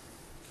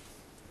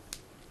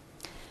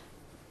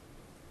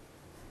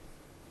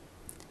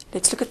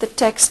 Let's look at the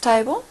tax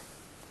table.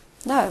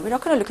 No, we're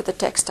not going to look at the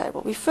tax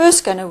table. We're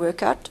first going to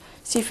work out,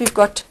 see if we've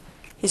got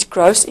his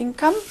gross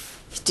income,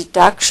 his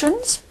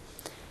deductions.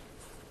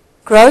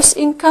 Gross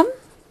income,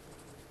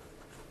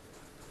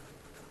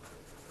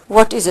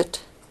 what is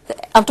it?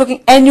 I'm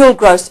talking annual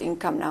gross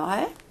income now,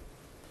 eh?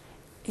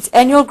 It's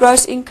annual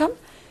gross income,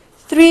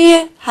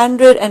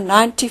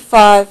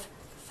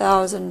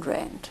 395,000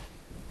 rand.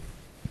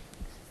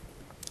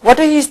 What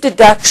are his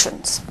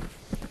deductions?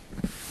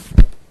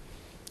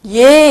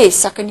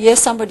 Yes, I can hear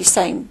somebody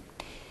saying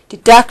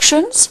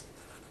deductions,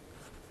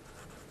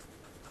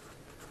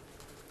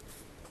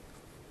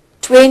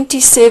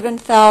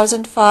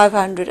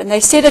 27,500, and they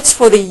said it's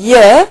for the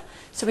year,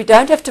 so we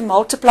don't have to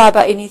multiply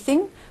by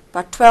anything,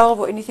 by 12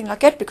 or anything like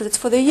that, because it's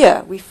for the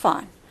year. We're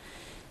fine.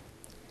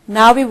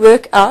 Now we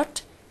work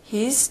out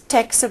his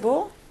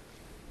taxable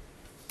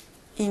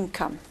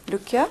income.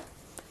 Look here,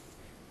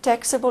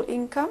 taxable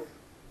income.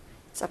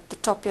 It's up the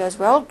top here as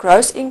well.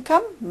 Gross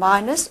income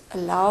minus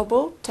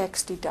allowable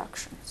tax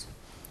deductions.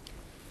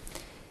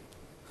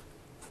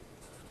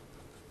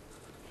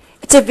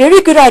 It's a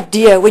very good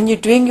idea when you're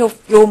doing your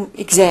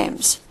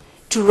exams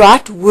to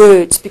write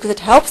words, because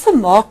it helps the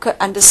marker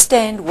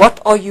understand what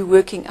are you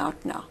working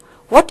out now.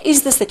 What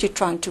is this that you're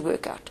trying to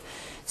work out?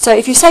 So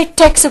if you say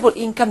taxable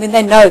income, then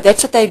they know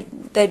that's what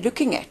they're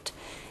looking at.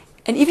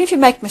 And even if you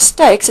make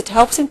mistakes, it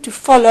helps them to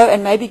follow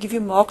and maybe give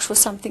you marks for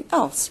something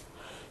else.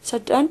 So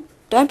don't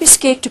be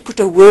scared to put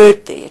a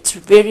word there. It's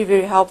very,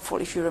 very helpful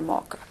if you're a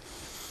marker.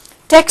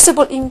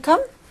 Taxable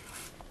income,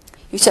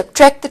 you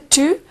subtract the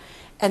two,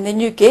 and then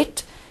you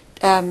get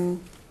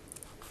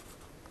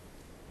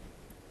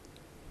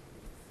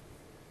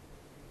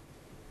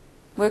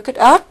work it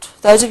out.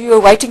 Those of you who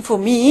are waiting for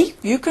me,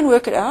 you can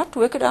work it out.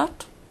 Work it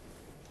out.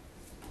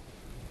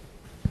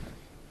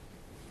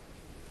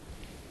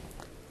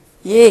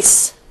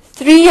 Yes,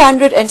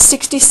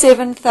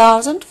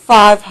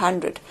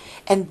 367,500.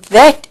 And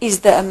that is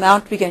the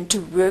amount we're going to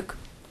work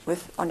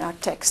with on our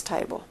tax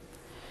table.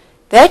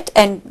 That,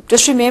 and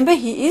just remember,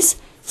 he is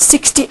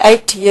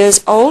 68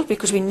 years old,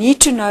 because we need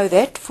to know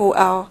that for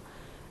our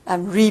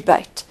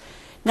rebate.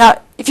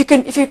 Now, if you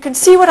can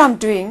see what I'm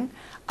doing,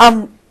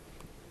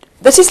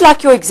 this is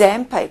like your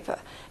exam paper,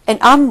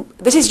 and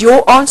this is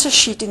your answer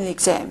sheet in the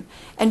exam.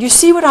 And you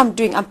see what I'm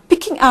doing. I'm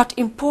picking out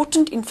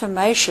important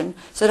information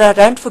so that I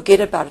don't forget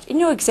about it. In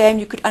your exam,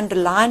 you could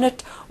underline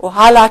it or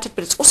highlight it,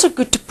 but it's also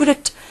good to put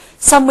it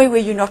somewhere where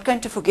you're not going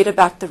to forget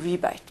about the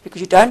rebate, because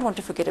you don't want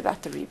to forget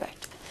about the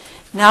rebate.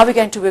 Now we're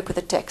going to work with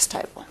the tax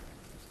table.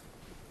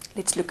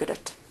 Let's look at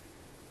it.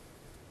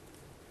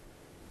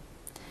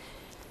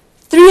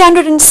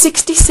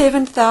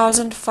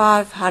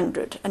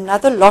 367,500,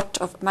 another lot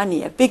of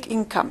money, a big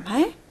income,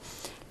 hey?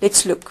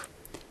 Let's look.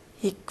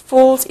 He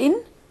falls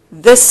in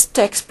this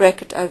tax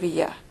bracket over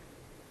here,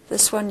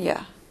 this one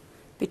here,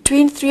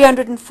 between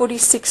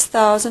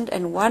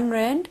 346,001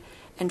 rand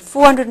and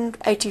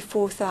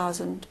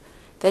 484,000.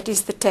 That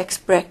is the tax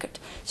bracket.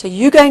 So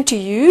you're going to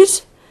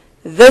use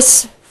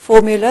this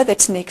formula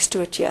that's next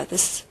to it here,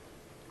 this,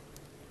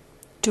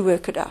 to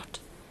work it out.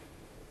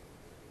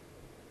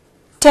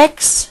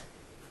 Tax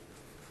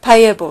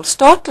payable.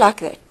 Start like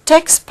that.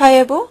 Tax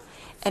payable,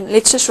 and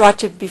let's just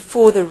write it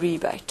before the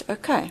rebate,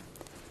 okay?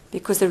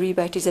 Because the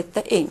rebate is at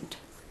the end.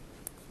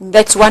 And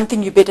that's one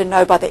thing you better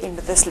know by the end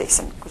of this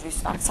lesson,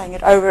 because I'm saying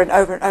it over and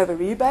over and over.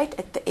 Rebate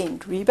at the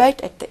end.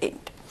 Rebate at the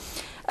end.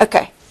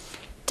 Okay.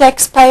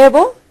 Tax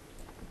payable.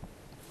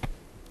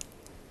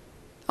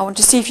 I want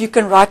to see if you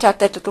can write out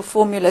that little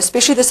formula,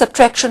 especially the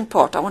subtraction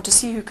part. I want to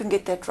see who can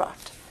get that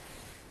right,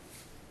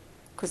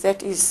 because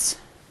that is...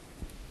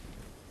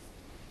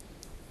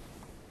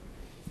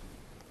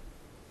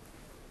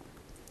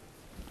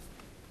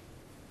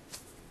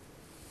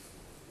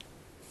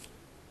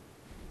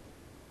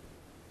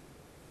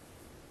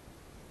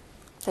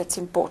 that's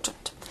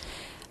important.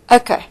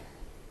 Okay.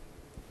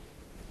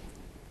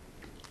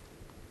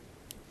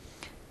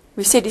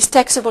 we said his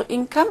taxable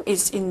income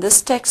is in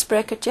this tax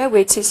bracket here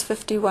where it says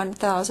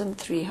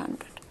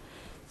 51,300.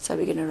 So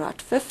we're going to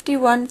write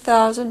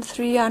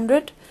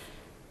 51,300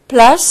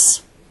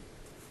 plus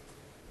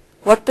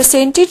what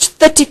percentage?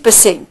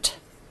 30%.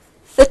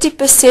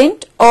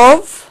 30%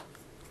 of,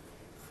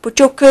 put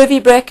your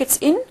curvy brackets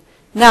in.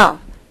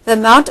 Now, the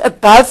amount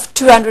above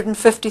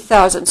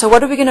 250,000. So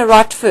what are we going to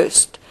write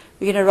first?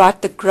 We're going to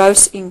write the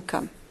gross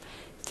income.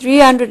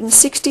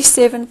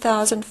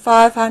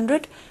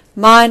 367,500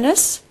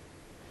 minus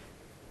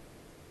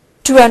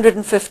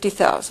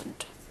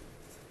 250,000.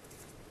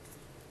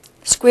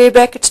 Square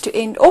brackets to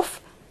end off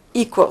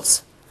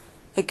equals.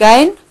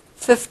 Again,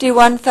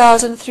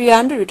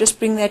 51,300. We just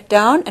bring that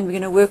down and we're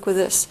going to work with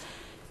this.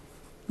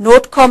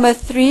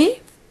 0.3,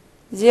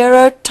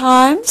 0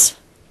 times,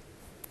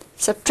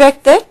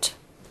 subtract that,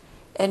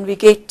 and we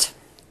get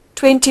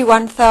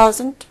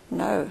 21,000.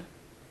 No.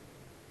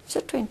 Is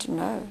it 20?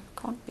 No,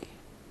 can't be.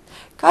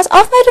 Guys,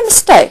 I've made a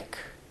mistake.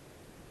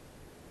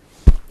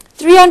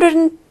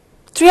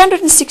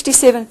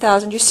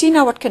 367,000. You see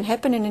now what can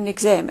happen in an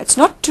exam. It's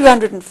not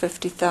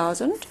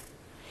 250,000.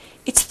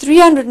 It's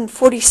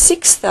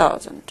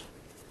 346,000.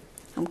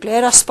 I'm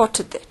glad I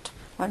spotted that.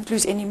 Won't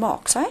lose any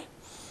marks, eh?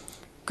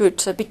 Good.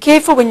 So be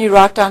careful when you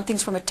write down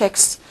things from the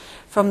tax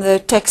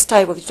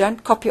table. You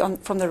don't copy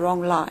from the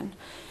wrong line.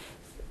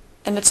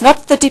 And it's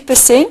not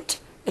 30%,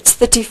 it's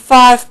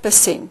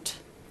 35%.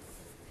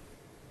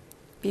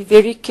 Be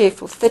very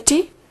careful.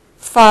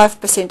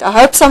 35%. I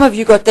hope some of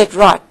you got that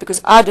right because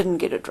I didn't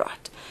get it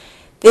right.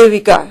 There we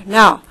go.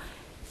 Now,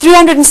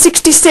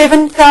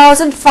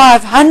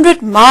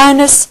 367,500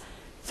 minus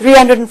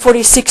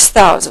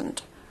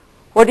 346,000.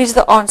 What is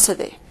the answer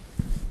there?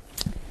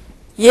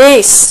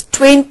 Yes,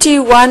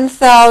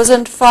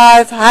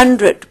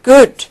 21,500.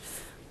 Good.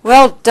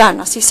 Well done.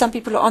 I see some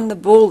people are on the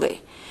ball there.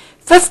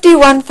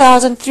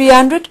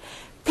 51,300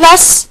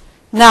 plus,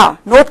 now,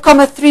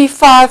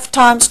 0.35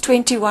 times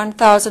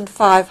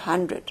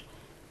 21,500.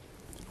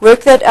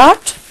 Work that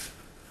out.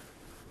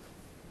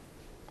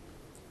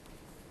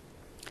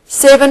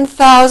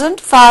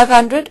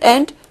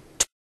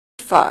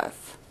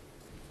 7,525.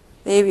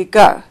 There we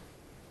go.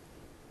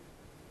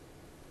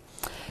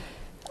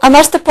 I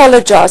must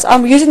apologize.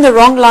 I'm using the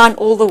wrong line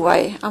all the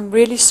way. I'm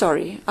really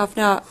sorry.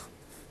 I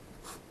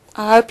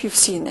hope you've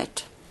seen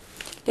that.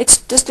 Let's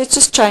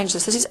just change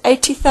this. This is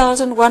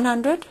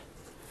 80,100.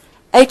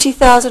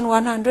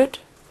 80,100.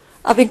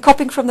 I've been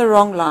copying from the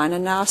wrong line,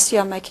 and now I see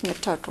I'm making a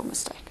total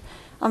mistake.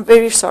 I'm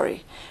very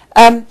sorry.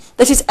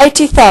 This is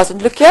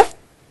 80,000. Look here.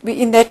 We're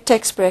in that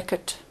tax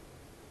bracket.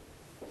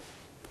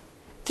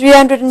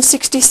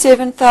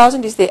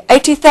 367,000 is there.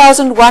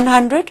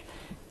 80,100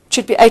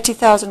 should be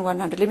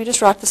 80,100. Let me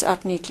just write this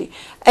out neatly.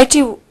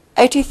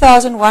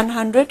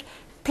 80,100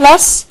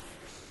 plus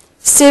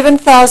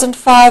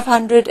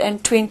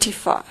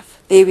 7,525.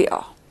 There we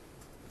are.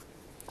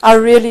 I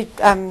really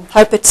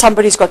hope that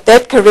somebody's got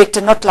that correct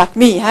and not like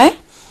me, hey?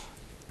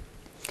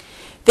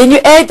 Then you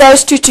add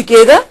those two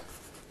together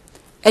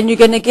and you're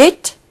going to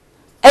get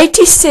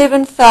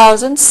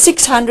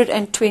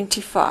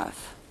 87,625.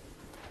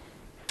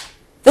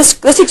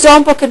 This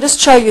example can just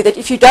show you that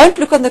if you don't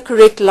look on the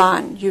correct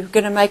line, you're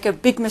going to make a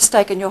big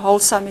mistake and your whole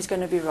sum is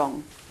going to be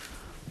wrong.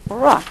 All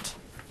right.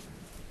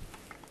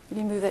 Let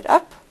me move that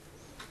up.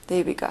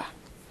 There we go.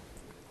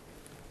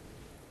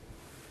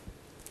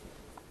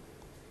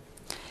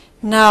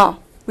 Now,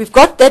 we've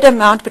got that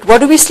amount, but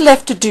what do we still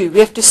have to do? We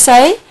have to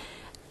say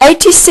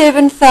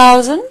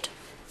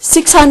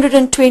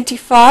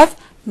 87,625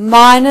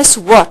 minus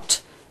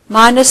what?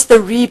 Minus the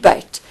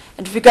rebate.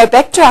 And if we go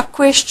back to our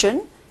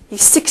question,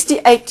 he's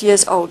 68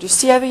 years old. You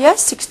see over here,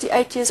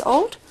 68 years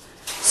old.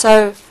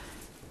 So,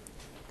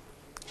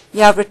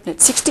 yeah, I've written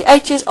it.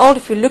 68 years old.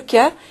 If you look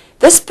here,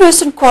 this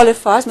person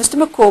qualifies, Mr.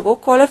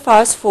 McCorble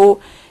qualifies for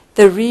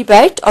the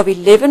rebate of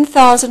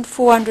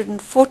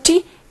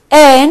 11,440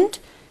 and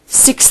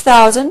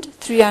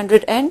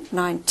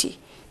 6,390.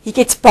 He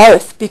gets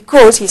both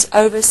because he's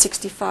over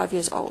 65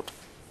 years old.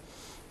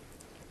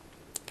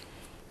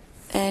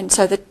 And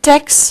so the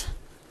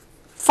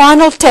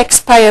final tax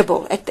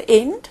payable at the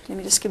end, let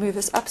me just move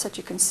this up so that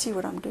you can see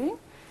what I'm doing.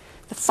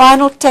 The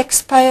final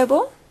tax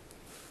payable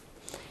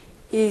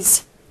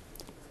is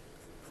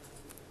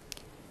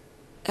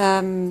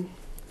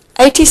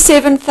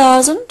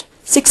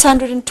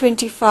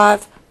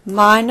 87,625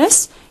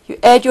 minus, you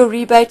add your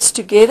rebates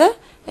together,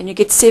 and you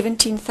get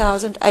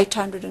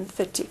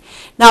 17,830.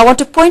 Now, I want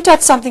to point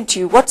out something to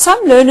you. What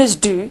some learners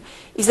do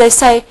is they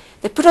say,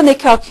 they put on their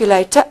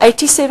calculator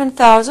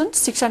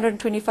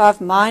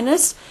 87,625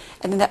 minus,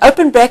 and then they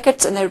open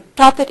brackets and they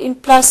type that in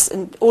plus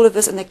and all of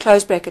this, and they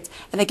close brackets,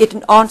 and they get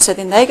an answer.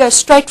 Then they go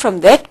straight from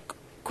that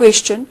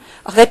question,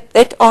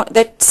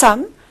 that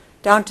sum,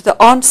 down to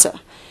the answer.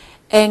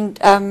 And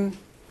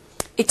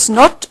it's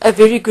not a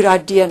very good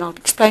idea, and I'll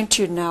explain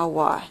to you now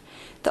why.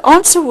 The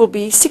answer will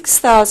be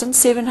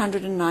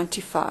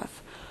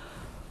 6,795.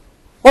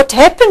 What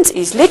happens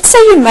is, let's say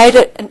you made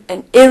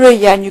an error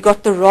here and you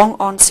got the wrong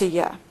answer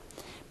here.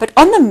 But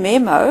on the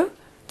memo,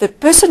 the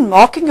person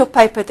marking your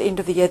paper at the end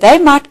of the year, they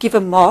might give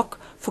a mark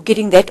for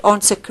getting that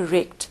answer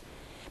correct.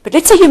 But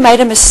let's say you made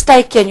a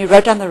mistake here and you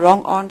wrote down the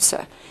wrong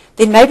answer.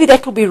 Then maybe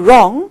that will be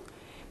wrong,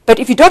 but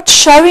if you're not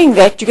showing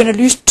that, you're going to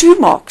lose 2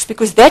 marks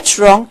because that's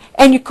wrong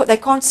and they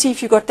can't see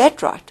if you got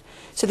that right.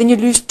 So then you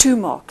lose 2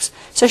 marks.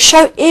 So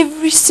show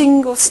every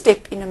single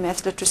step in a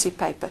maths literacy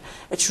paper.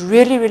 It's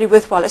really, really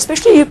worthwhile,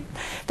 especially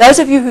those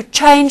of you who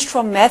changed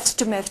from maths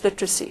to maths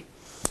literacy.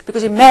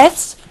 Because in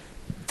maths,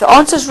 if the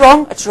answer's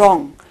wrong, it's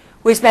wrong.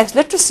 Whereas maths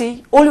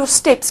literacy, all your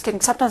steps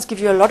can sometimes give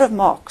you a lot of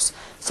marks.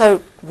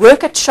 So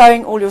work at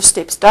showing all your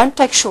steps. Don't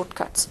take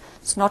shortcuts.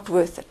 It's not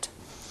worth it.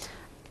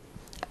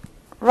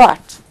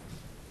 Right.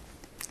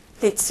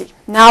 Let's see.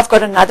 Now I've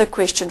got another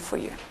question for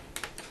you.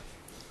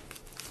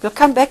 We'll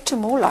come back to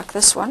more like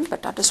this one,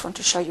 but I just want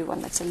to show you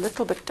one that's a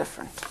little bit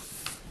different.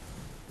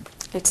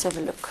 Let's have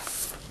a look.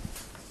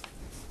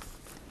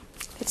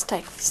 Let's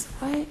take this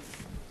away.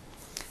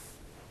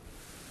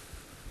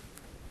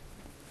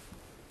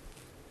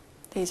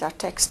 There's our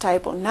tax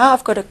table. Now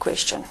I've got a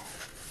question.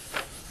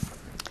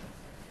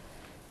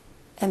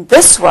 And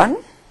this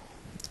one,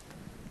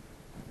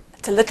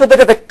 it's a little bit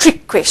of a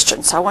trick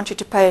question, so I want you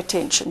to pay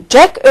attention.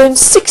 Jack earns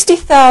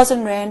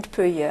 60,000 Rand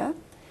per year,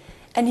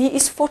 and he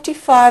is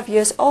 45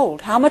 years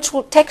old. How much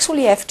tax will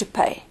he have to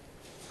pay?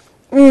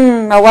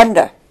 I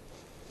wonder.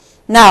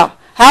 Now,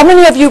 how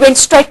many of you went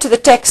straight to the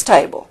tax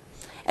table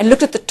and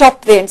looked at the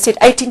top there and said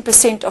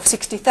 18% of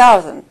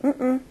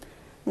 60,000?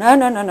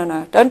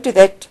 No. Don't do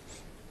that.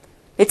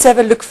 Let's have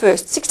a look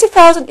first.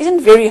 60,000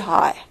 isn't very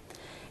high.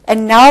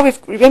 And now,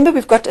 remember,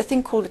 we've got a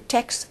thing called a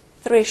tax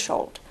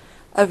threshold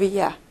over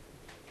here.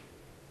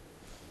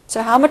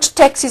 So how much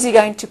tax is he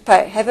going to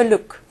pay? Have a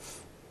look.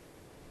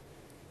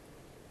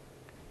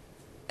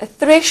 A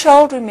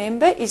threshold,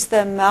 remember, is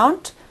the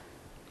amount,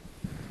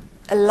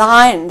 a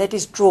line that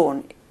is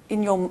drawn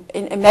in your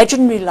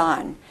imaginary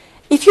line.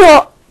 If you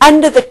are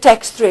under the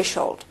tax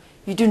threshold,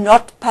 you do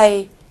not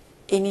pay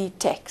any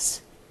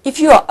tax. If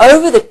you are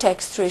over the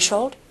tax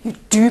threshold, you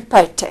do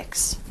pay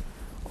tax.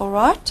 All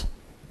right?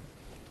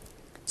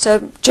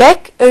 So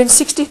Jack earns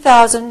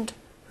 60,000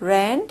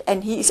 Rand,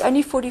 and he is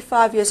only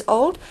 45 years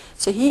old,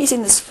 so he is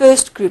in this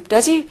first group.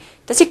 Does he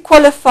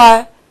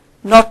qualify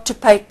not to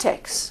pay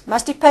tax?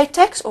 Must he pay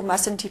tax or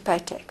mustn't he pay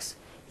tax?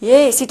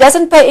 Yes, he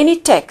doesn't pay any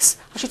tax.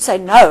 I should say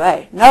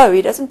no, No,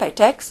 he doesn't pay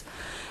tax.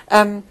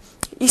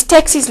 His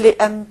tax is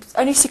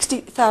only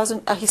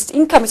 60,000, his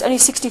income is only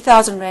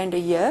 60,000 Rand a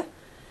year.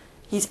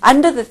 He's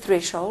under the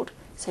threshold,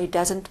 so he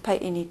doesn't pay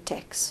any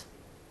tax.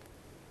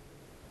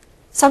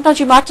 Sometimes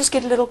you might just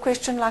get a little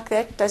question like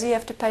that. Does he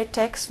have to pay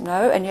tax?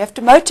 No, and you have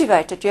to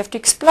motivate it. You have to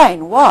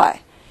explain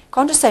why. You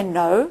can't just say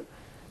no.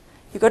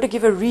 You've got to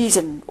give a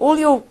reason. All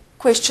your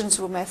questions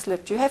for math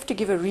lit, you have to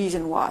give a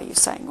reason why you're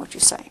saying what you're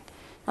saying.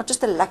 Not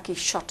just a lucky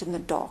shot in the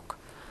dark.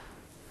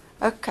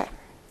 Okay.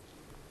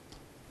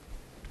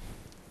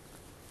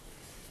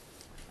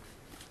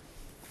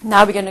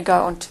 Now we're going to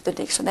go on to the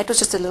next one. That was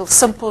just a little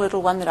simple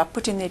little one that I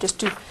put in there just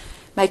to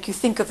make you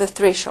think of the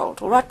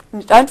threshold. All right?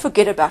 Don't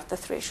forget about the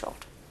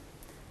threshold.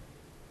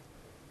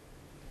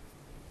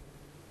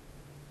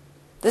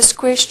 This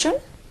question,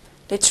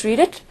 let's read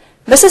it.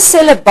 Mrs.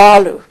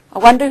 Selabalu. I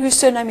wonder whose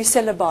surname is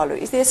Selabalu.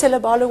 Is there a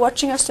Selabalu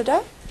watching us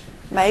today?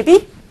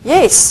 Maybe?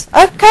 Yes.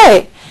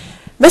 Okay.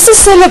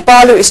 Mrs.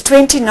 Selabalu is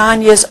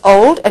 29 years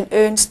old and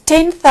earns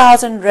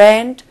 10,000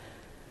 Rand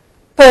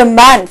per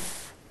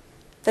month.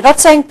 They're not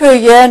saying per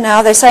year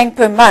now, they're saying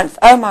per month.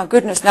 Oh my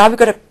goodness, now we've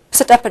got to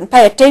sit up and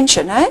pay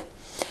attention, eh?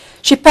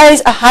 She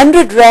pays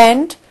 100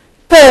 Rand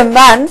per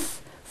month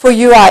for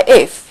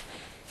UIF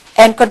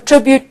and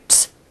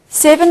contributes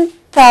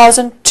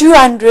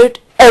 7,200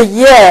 a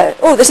year.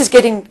 Oh, this is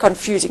getting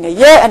confusing. A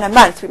year and a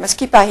month. We must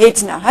keep our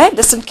heads now. Hey?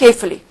 Listen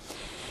carefully.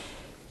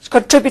 She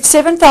contributes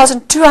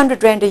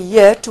 7,200 Rand a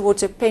year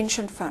towards her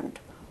pension fund.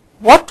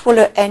 What will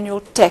her annual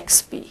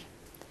tax be?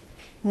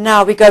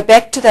 Now we go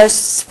back to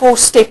those 4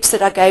 steps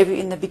that I gave you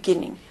in the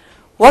beginning.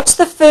 What's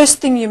the first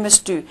thing you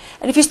must do?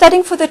 And if you're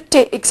studying for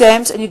the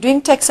exams and you're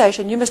doing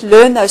taxation, you must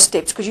learn those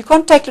steps because you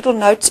can't take little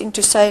notes in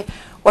to say,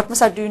 what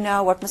must I do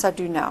now, what must I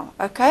do now?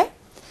 Okay?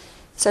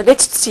 So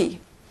let's see.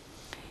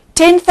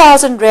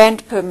 10,000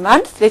 Rand per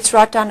month. Let's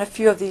write down a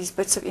few of these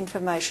bits of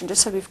information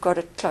just so we've got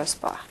it close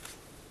by.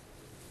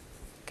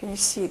 Can you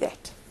see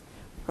that?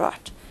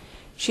 Right.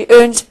 She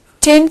earns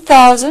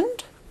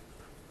 10,000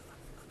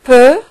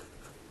 per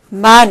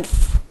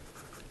month.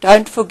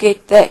 Don't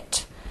forget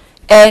that.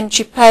 And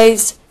she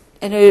pays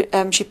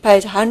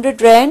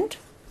 100 Rand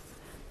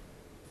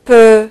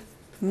per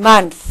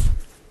month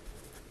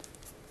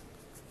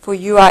for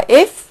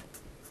UIF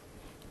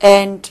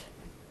and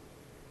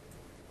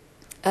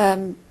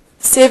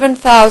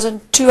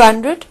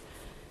 7,200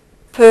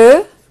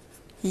 per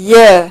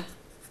year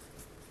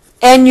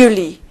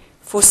annually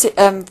for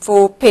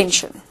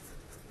pension.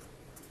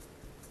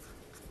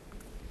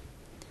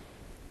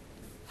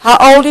 How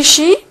old is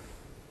she?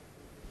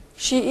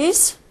 She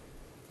is,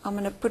 I'm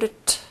going to put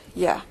it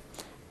here,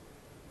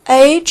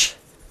 age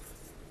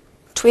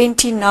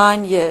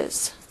 29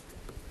 years.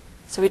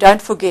 So we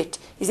don't forget.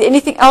 Is there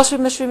anything else we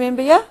must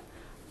remember here?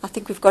 I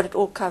think we've got it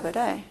all covered,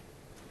 eh?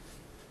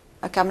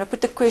 Okay, I'm going to put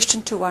the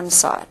question to one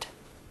side.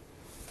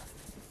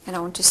 And I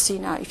want to see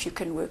now if you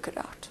can work it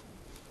out.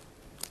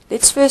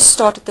 Let's first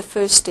start at the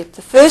first step.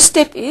 The first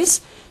step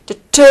is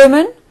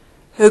determine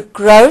her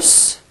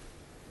gross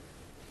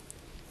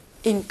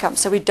income.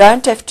 So we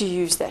don't have to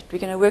use that. We're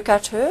going to work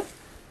out her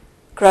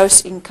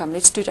gross income.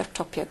 Let's do it up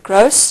top here.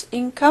 Gross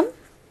income.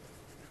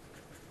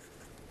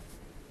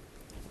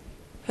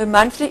 Her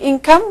monthly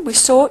income we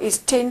saw is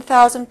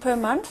 10,000 per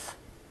month.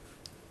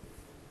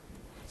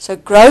 So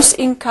gross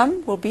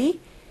income will be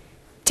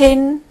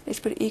 10, let's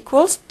put it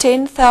equals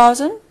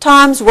 10,000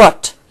 times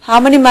what? How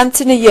many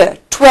months in a year?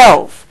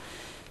 12.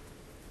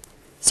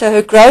 So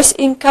her gross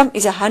income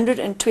is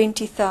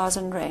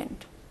 120,000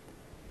 rand.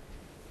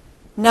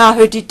 Now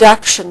her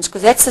deductions,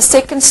 because that's the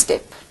second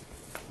step.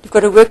 You've got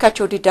to work out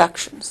your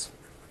deductions.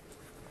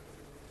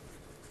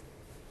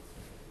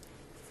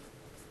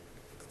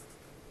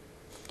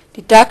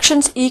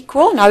 Deductions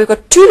equal, now we've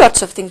got two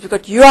lots of things. We've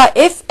got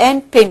UIF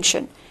and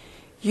pension.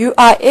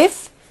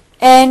 UIF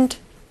and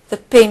the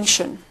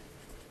pension.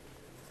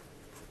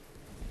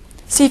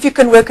 See if you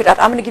can work it out.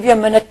 I'm going to give you a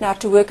minute now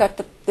to work out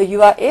the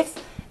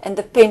UIF and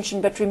the pension,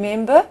 but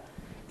remember,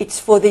 it's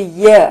for the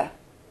year.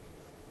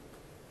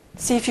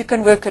 See if you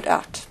can work it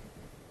out.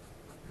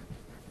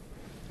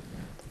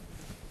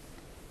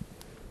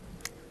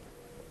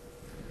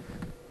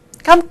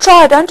 Come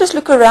try, don't just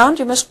look around,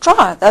 you must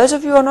try. Those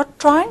of you who are not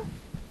trying,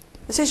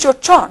 this is your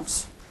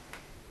chance.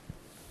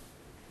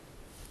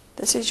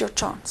 This is your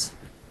chance.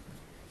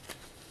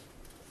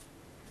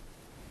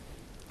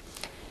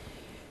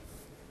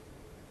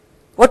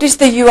 What is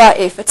the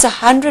UIF? It's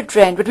 100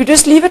 rand. But we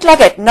just leave it like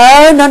that.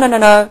 No, no, no, no,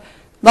 no.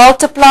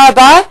 Multiply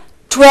by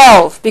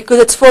 12 because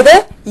it's for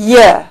the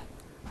year.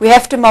 We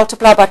have to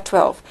multiply by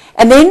 12.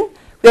 And then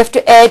we have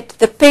to add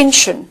the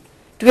pension.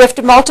 Do we have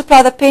to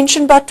multiply the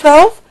pension by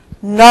 12?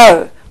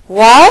 No.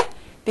 Why?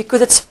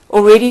 Because it's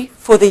already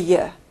for the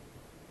year.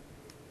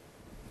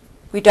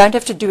 We don't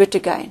have to do it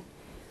again.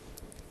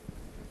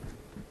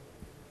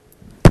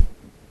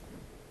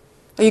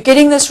 Are you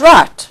getting this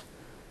right?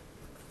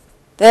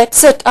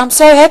 That's it. I'm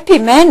so happy,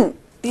 man.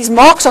 These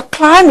marks are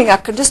climbing. I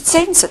can just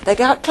sense it.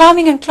 They're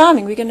climbing and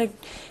climbing. We're going to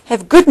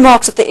have good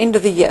marks at the end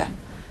of the year.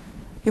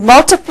 You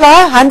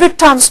multiply 100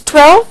 times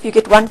 12, you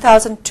get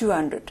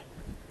 1,200.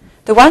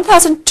 The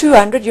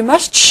 1,200, you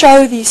must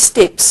show these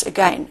steps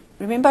again.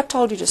 Remember I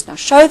told you just now,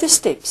 show the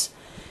steps.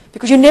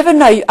 Because you never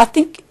know. I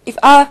think if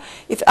I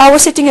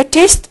was setting a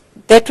test,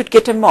 that would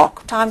get a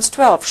mark. Times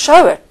 12.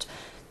 Show it.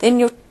 Then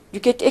you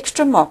get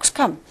extra marks.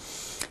 Come.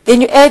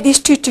 Then you add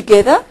these two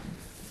together.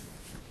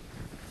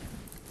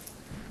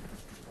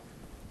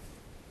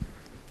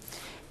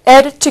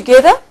 Add it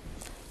together,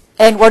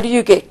 and what do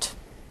you get?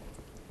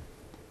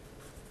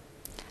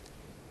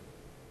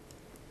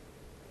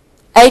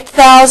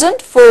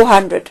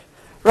 8,400.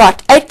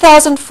 Right,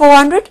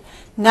 8,400.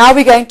 Now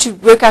we're going to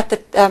work out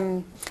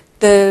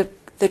the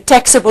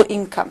taxable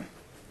income.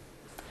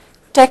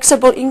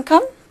 Taxable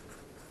income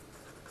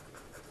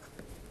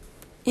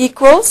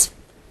equals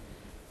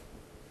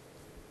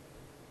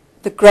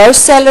the gross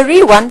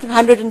salary,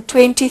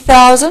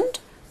 120,000,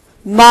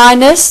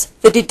 minus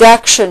the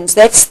deductions.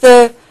 That's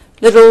the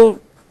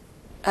little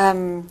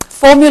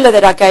formula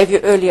that I gave you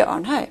earlier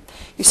on. Hey,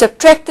 you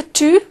subtract the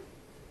two,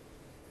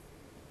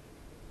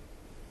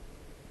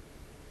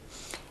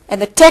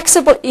 and the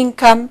taxable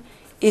income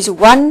is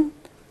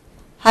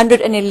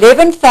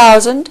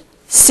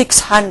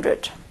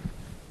 111,600.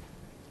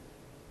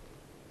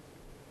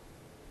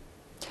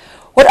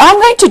 What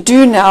I'm going to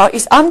do now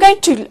is I'm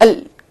going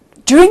to,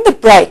 during the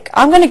break,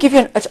 I'm going to give you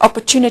an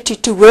opportunity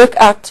to work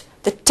out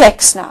the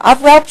tax now.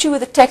 I've helped you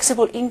with the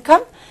taxable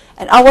income,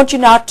 and I want you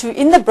now to,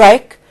 in the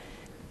break,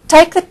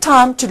 take the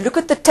time to look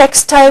at the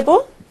tax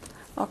table.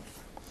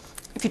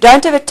 If you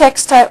don't have a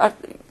tax table,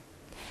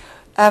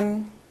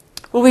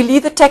 will we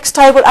leave the tax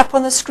table up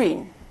on the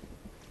screen?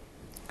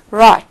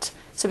 Right.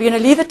 So we're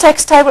going to leave the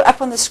tax table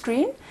up on the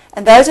screen,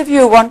 and those of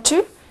you who want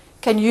to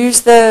can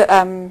use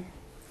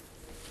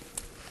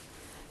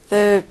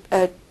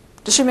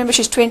just remember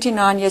she's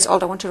 29 years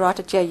old. I want to write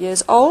it here,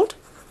 years old.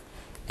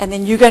 And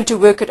then you're going to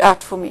work it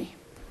out for me.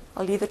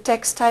 I'll leave the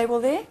tax table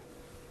there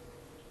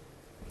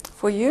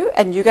for you,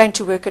 and you're going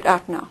to work it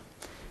out now.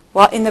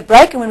 While in the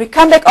break, and when we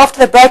come back after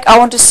the break, I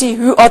want to see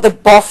who are the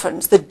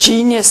boffins, the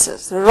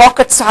geniuses, the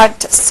rocket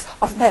scientists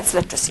of maths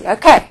literacy.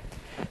 Okay.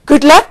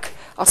 Good luck.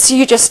 I'll see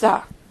you just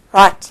now.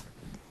 Right.